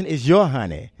 Foundation is your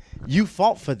honey. You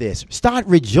fought for this. Start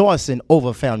rejoicing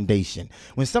over foundation.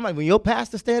 When your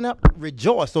pastor stand up,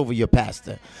 rejoice over your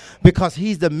pastor. Because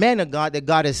he's the man of God that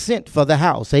God has sent for the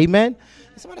house. Amen.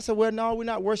 Somebody said, well, no, we're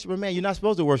not worshiping man. You're not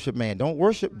supposed to worship man.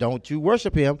 Don't you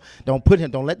worship him.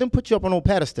 Don't let them put you up on no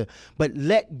pedestal.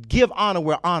 But give honor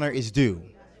where honor is due.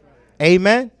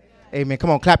 Amen. Amen. Come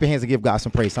on, clap your hands and give God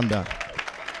some praise. I'm done.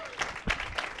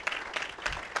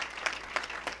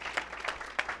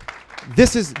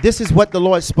 This is what the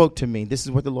Lord spoke to me. This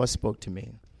is what the Lord spoke to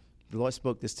me. The Lord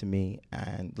spoke this to me,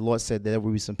 and the Lord said there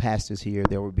will be some pastors here,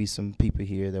 there will be some people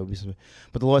here, there will be some.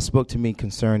 But the Lord spoke to me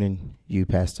concerning you,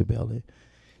 Pastor Belly,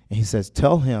 and He says,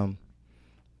 tell him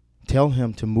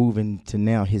to move into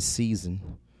now his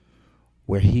season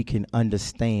where he can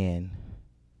understand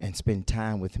and spend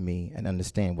time with me and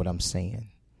understand what I'm saying.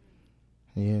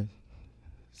 Yeah,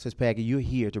 says Peggy, you're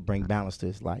here to bring balance to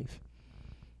his life.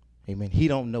 Amen. He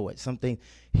don't know it.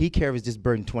 He carries this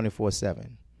burden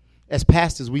 24/7. As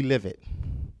pastors, we live it.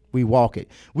 We walk it.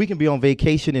 We can be on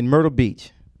vacation in Myrtle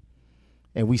Beach,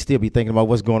 and we still be thinking about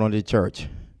what's going on in the church.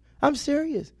 I'm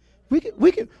serious. We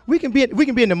can be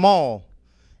in the mall,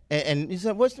 and you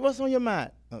say, what's on your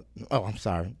mind? Oh, I'm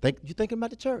sorry. You thinking about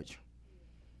the church?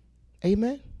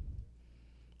 Amen.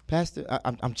 Pastor,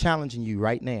 I'm challenging you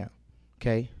right now.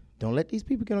 Okay, don't let these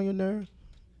people get on your nerves.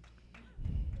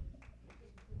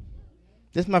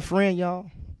 This is my friend, y'all.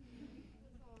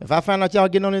 If I find out y'all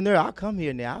getting on in there, I'll come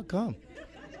here now. I'll come.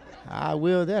 I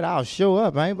will that. I'll show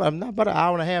up. I'm not about an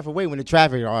hour and a half away when the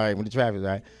traffic, all right, all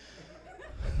right.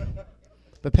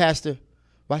 But Pastor,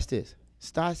 watch this.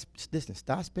 Start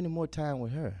spending more time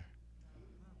with her.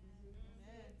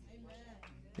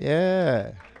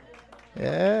 Yeah.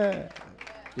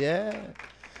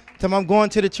 Tell me I'm going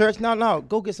to the church. No.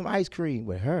 Go get some ice cream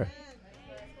with her.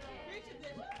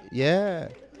 Yeah.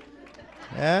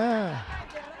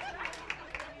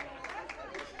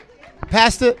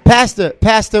 Pastor,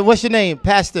 what's your name?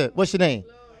 Pastor, what's your name?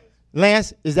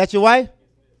 Lance, is that your wife?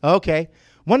 Okay.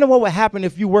 Wonder what would happen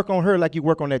if you work on her like you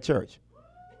work on that church.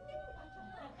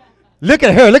 Look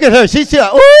at her. She's here.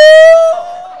 Ooh!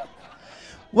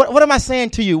 What am I saying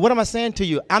to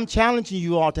you? I'm challenging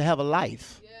you all to have a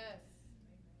life.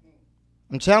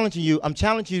 I'm challenging you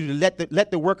to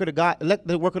let the work of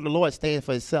the Lord stand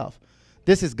for itself.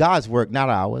 This is God's work, not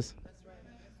ours.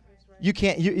 You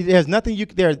can't. There's nothing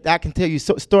I can tell you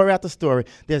story after story.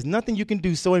 There's nothing you can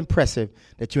do so impressive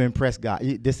that you impress God.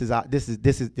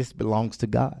 This belongs to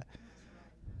God.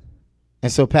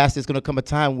 And so, Pastor, it's going to come a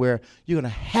time where you're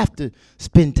going to have to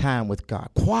spend time with God.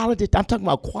 I'm talking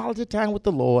about quality time with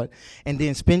the Lord, and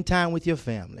then spend time with your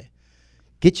family.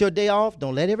 Get your day off.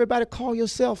 Don't let everybody call your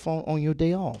cell phone on your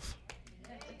day off.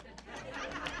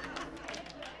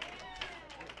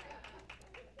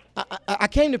 I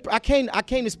came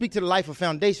to speak to the Life of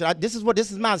Foundation. This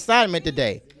is my assignment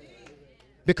today.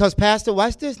 Because, Pastor,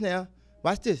 watch this now.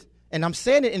 Watch this. And I'm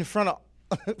saying it in front of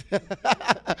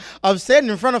I'm saying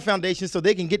it in front of Foundation so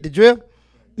they can get the drift.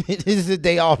 This is the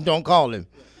day off. Don't call him.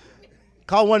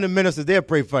 Call one of the ministers. They'll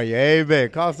pray for you. Amen.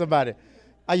 Call somebody.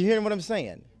 Are you hearing what I'm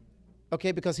saying?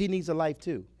 Okay, because he needs a life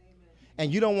too.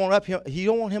 And you don't want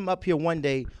him up here one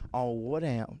day all wore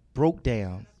down, broke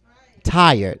down,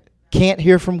 tired, can't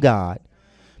hear from God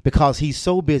because he's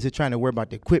so busy trying to worry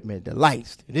about the equipment, the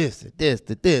lights, this.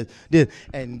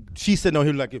 And she's sitting on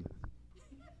here like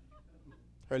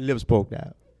her lips poked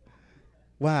out.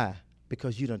 Why?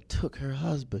 Because you done took her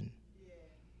husband.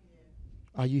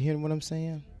 Are you hearing what I'm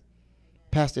saying?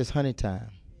 Pastor, it's honey time.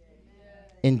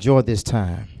 Enjoy this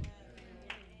time.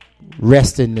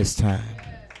 Rest in this time.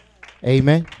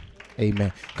 Amen.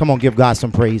 Amen. Come on, give God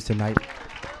some praise tonight.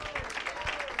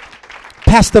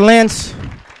 Pastor Lance,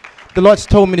 the Lord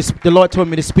told me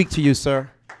to speak to you, sir.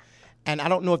 And I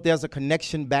don't know if there's a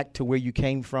connection back to where you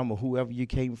came from or whoever you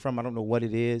came from. I don't know what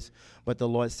it is. But the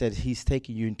Lord said he's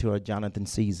taking you into a Jonathan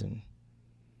season.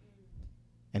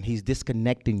 And he's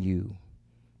disconnecting you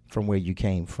from where you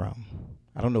came from.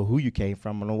 I don't know who you came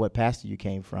from. I don't know what pastor you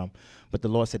came from. But the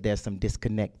Lord said there's some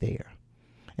disconnect there.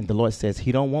 And the Lord says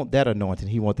he don't want that anointing.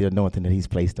 He wants the anointing that he's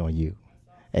placed on you.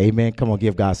 Amen. Come on,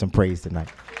 give God some praise tonight.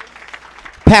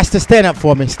 Pastor, stand up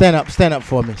for me. Stand up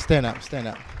for me. Stand up.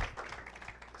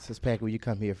 Says Packer, will you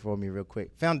come here for me real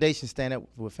quick? Foundation, stand up.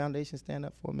 Will Foundation stand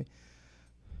up for me?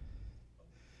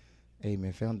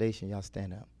 Amen. Foundation, y'all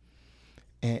stand up.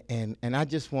 And I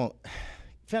just want,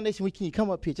 Foundation, can you come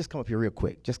up here? Just come up here real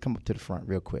quick. Just come up to the front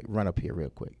real quick. Run up here real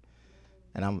quick.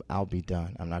 And I'll be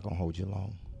done. I'm not going to hold you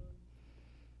long.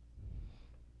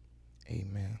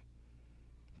 Amen.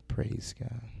 Praise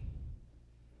God.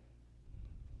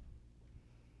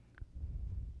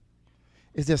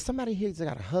 Is there somebody here that's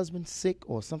got a husband sick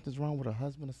or something's wrong with a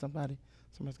husband or somebody?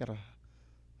 Somebody's got I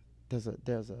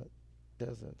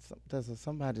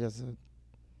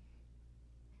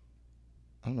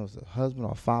don't know if it's a husband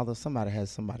or a father. Somebody has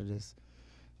somebody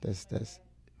that's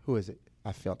who is it?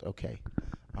 I felt okay.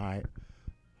 All right.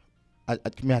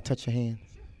 May I touch your hand?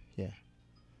 Yeah.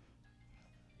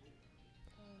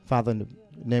 Father, in the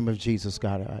name of Jesus,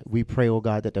 God, we pray, oh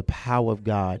God, that the power of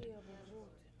God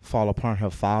fall upon her,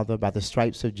 Father. By the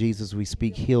stripes of Jesus, we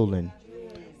speak healing.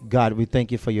 God, we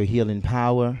thank you for your healing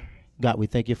power. God, we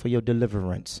thank you for your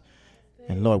deliverance.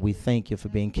 And Lord, we thank you for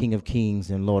being King of Kings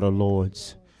and Lord of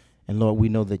Lords. And Lord, we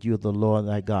know that you are the Lord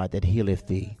thy God that healeth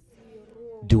thee.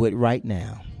 Do it right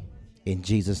now. In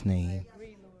Jesus' name,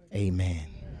 amen.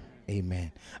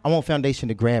 Amen. I want Foundation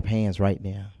to grab hands right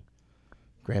now.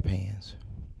 Grab hands.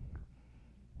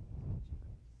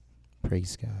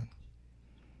 Praise God.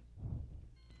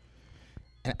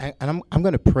 And I'm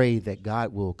going to pray that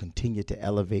God will continue to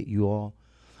elevate you all,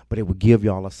 but it will give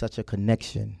you all such a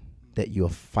connection that you'll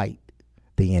fight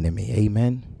the enemy.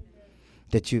 Amen.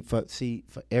 That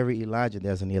for every Elijah,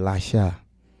 there's an Elisha.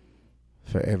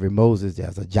 For every Moses,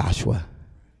 there's a Joshua.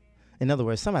 In other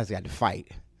words, somebody's got to fight.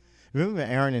 Remember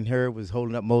Aaron and Hur was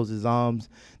holding up Moses' arms?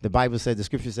 The Bible says, the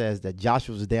scripture says that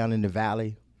Joshua was down in the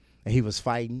valley and he was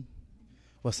fighting.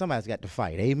 Well, somebody's got to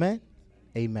fight. Amen?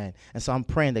 Amen. And so I'm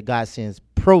praying that God sends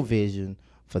provision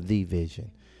for the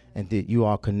vision and that you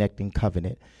all connect in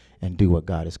covenant and do what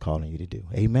God is calling you to do.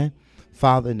 Amen?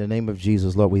 Father, in the name of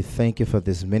Jesus, Lord, we thank you for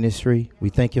this ministry. We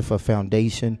thank you for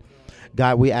Foundation.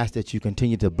 God, we ask that you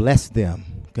continue to bless them.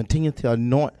 Continue to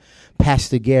anoint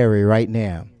Pastor Gary right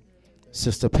now.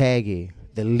 Sister Peggy,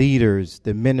 the leaders,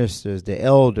 the ministers, the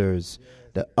elders,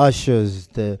 the ushers,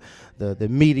 the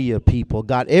media people.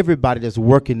 God, everybody that's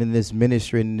working in this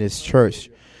ministry, in this church.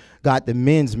 God, the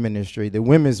men's ministry, the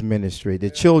women's ministry, the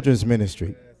children's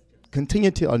ministry.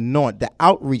 Continue to anoint the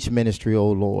outreach ministry,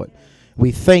 oh Lord.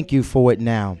 We thank you for it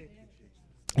now.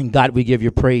 And God, we give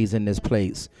you praise in this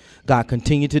place. God,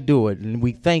 continue to do it. And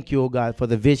we thank you, oh God, for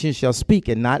the vision shall speak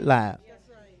and not lie.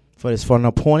 For it's for an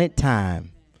appointed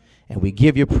time. And we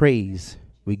give you praise.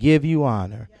 We give you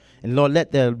honor. And Lord,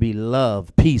 let there be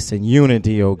love, peace, and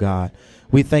unity, oh God.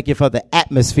 We thank you for the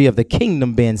atmosphere of the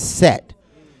kingdom being set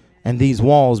and these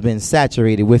walls being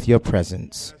saturated with your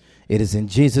presence. It is in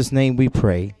Jesus' name we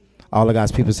pray. All of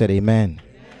God's people said amen,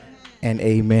 and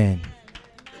amen.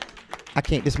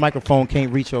 This microphone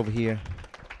can't reach over here.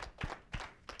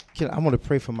 I want to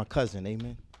pray for my cousin,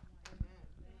 amen.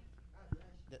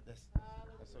 That's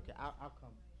okay. I'll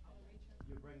come.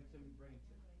 You bring it to me,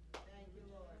 Thank you,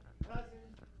 Lord. Cousin,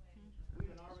 we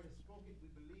have already spoken. We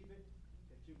believe it,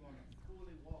 that you're going to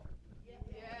fully walk. Yes.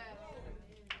 Yes, Lord.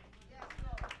 Yes,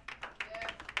 Lord.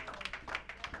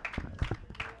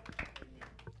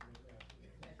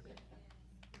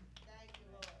 Thank you,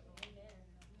 Lord. Amen.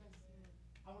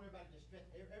 I want everybody to stretch.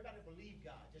 Everybody believe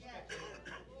God. Just stretch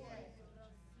your hands.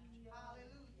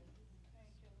 Hallelujah.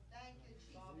 Thank you,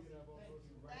 Jesus.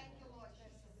 Thank you, Lord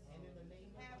Jesus. And in the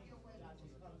name have your way.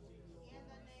 In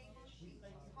the name of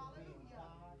Jesus. Hallelujah.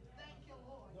 Thank you,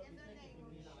 Lord. In the name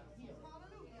of Jesus.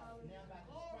 Hallelujah.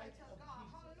 Glory to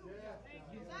God. Hallelujah.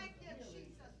 Thank you,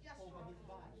 Jesus. Yes, Lord.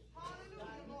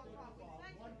 Hallelujah, Lord God. We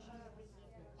thank you, Jesus.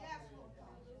 Yes, Lord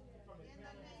God. In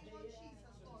the name of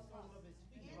Jesus, Lord God.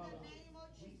 In the name of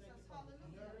Jesus.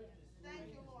 Hallelujah.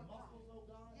 Thank you, Lord God.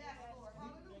 Yes, Lord.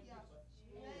 Hallelujah.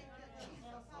 Thank you,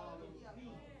 Jesus. Hallelujah.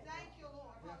 Thank you,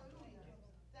 Lord. Hallelujah.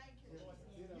 Thank you,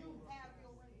 Jesus. You have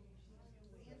your way.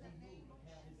 In the name of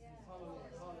Jesus.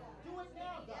 Do it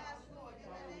now, God. Yes, Lord. In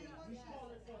the name of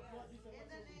Jesus. In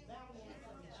the name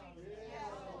of Jesus.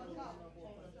 Yes, Lord God.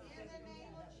 In the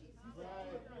name of Jesus.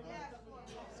 Yes, Lord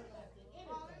God.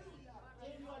 Hallelujah.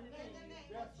 In the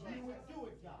name of Jesus. You would do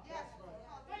it, God. Yes, Lord.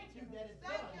 Thank you that it's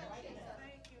done right now.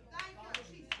 Thank you,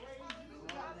 Jesus.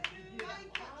 Hallelujah. Thank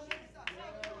you, Jesus.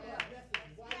 Hallelujah.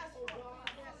 Yes, Lord.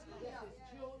 Hallelujah.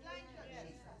 Thank you,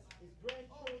 Jesus. His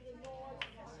grandchildren, Lord.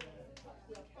 Touch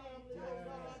their family, oh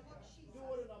God. Do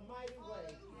it in a mighty way.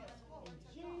 In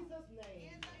Jesus'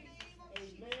 name. In the name of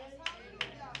Jesus.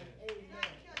 Hallelujah. Amen.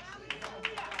 Thank you,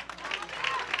 Jesus.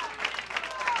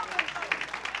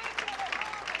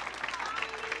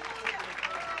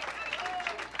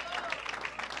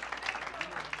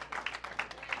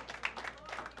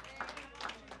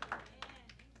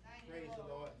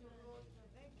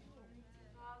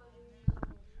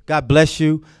 God bless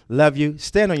you. Love you.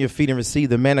 Stand on your feet and receive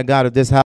the man of God of this house.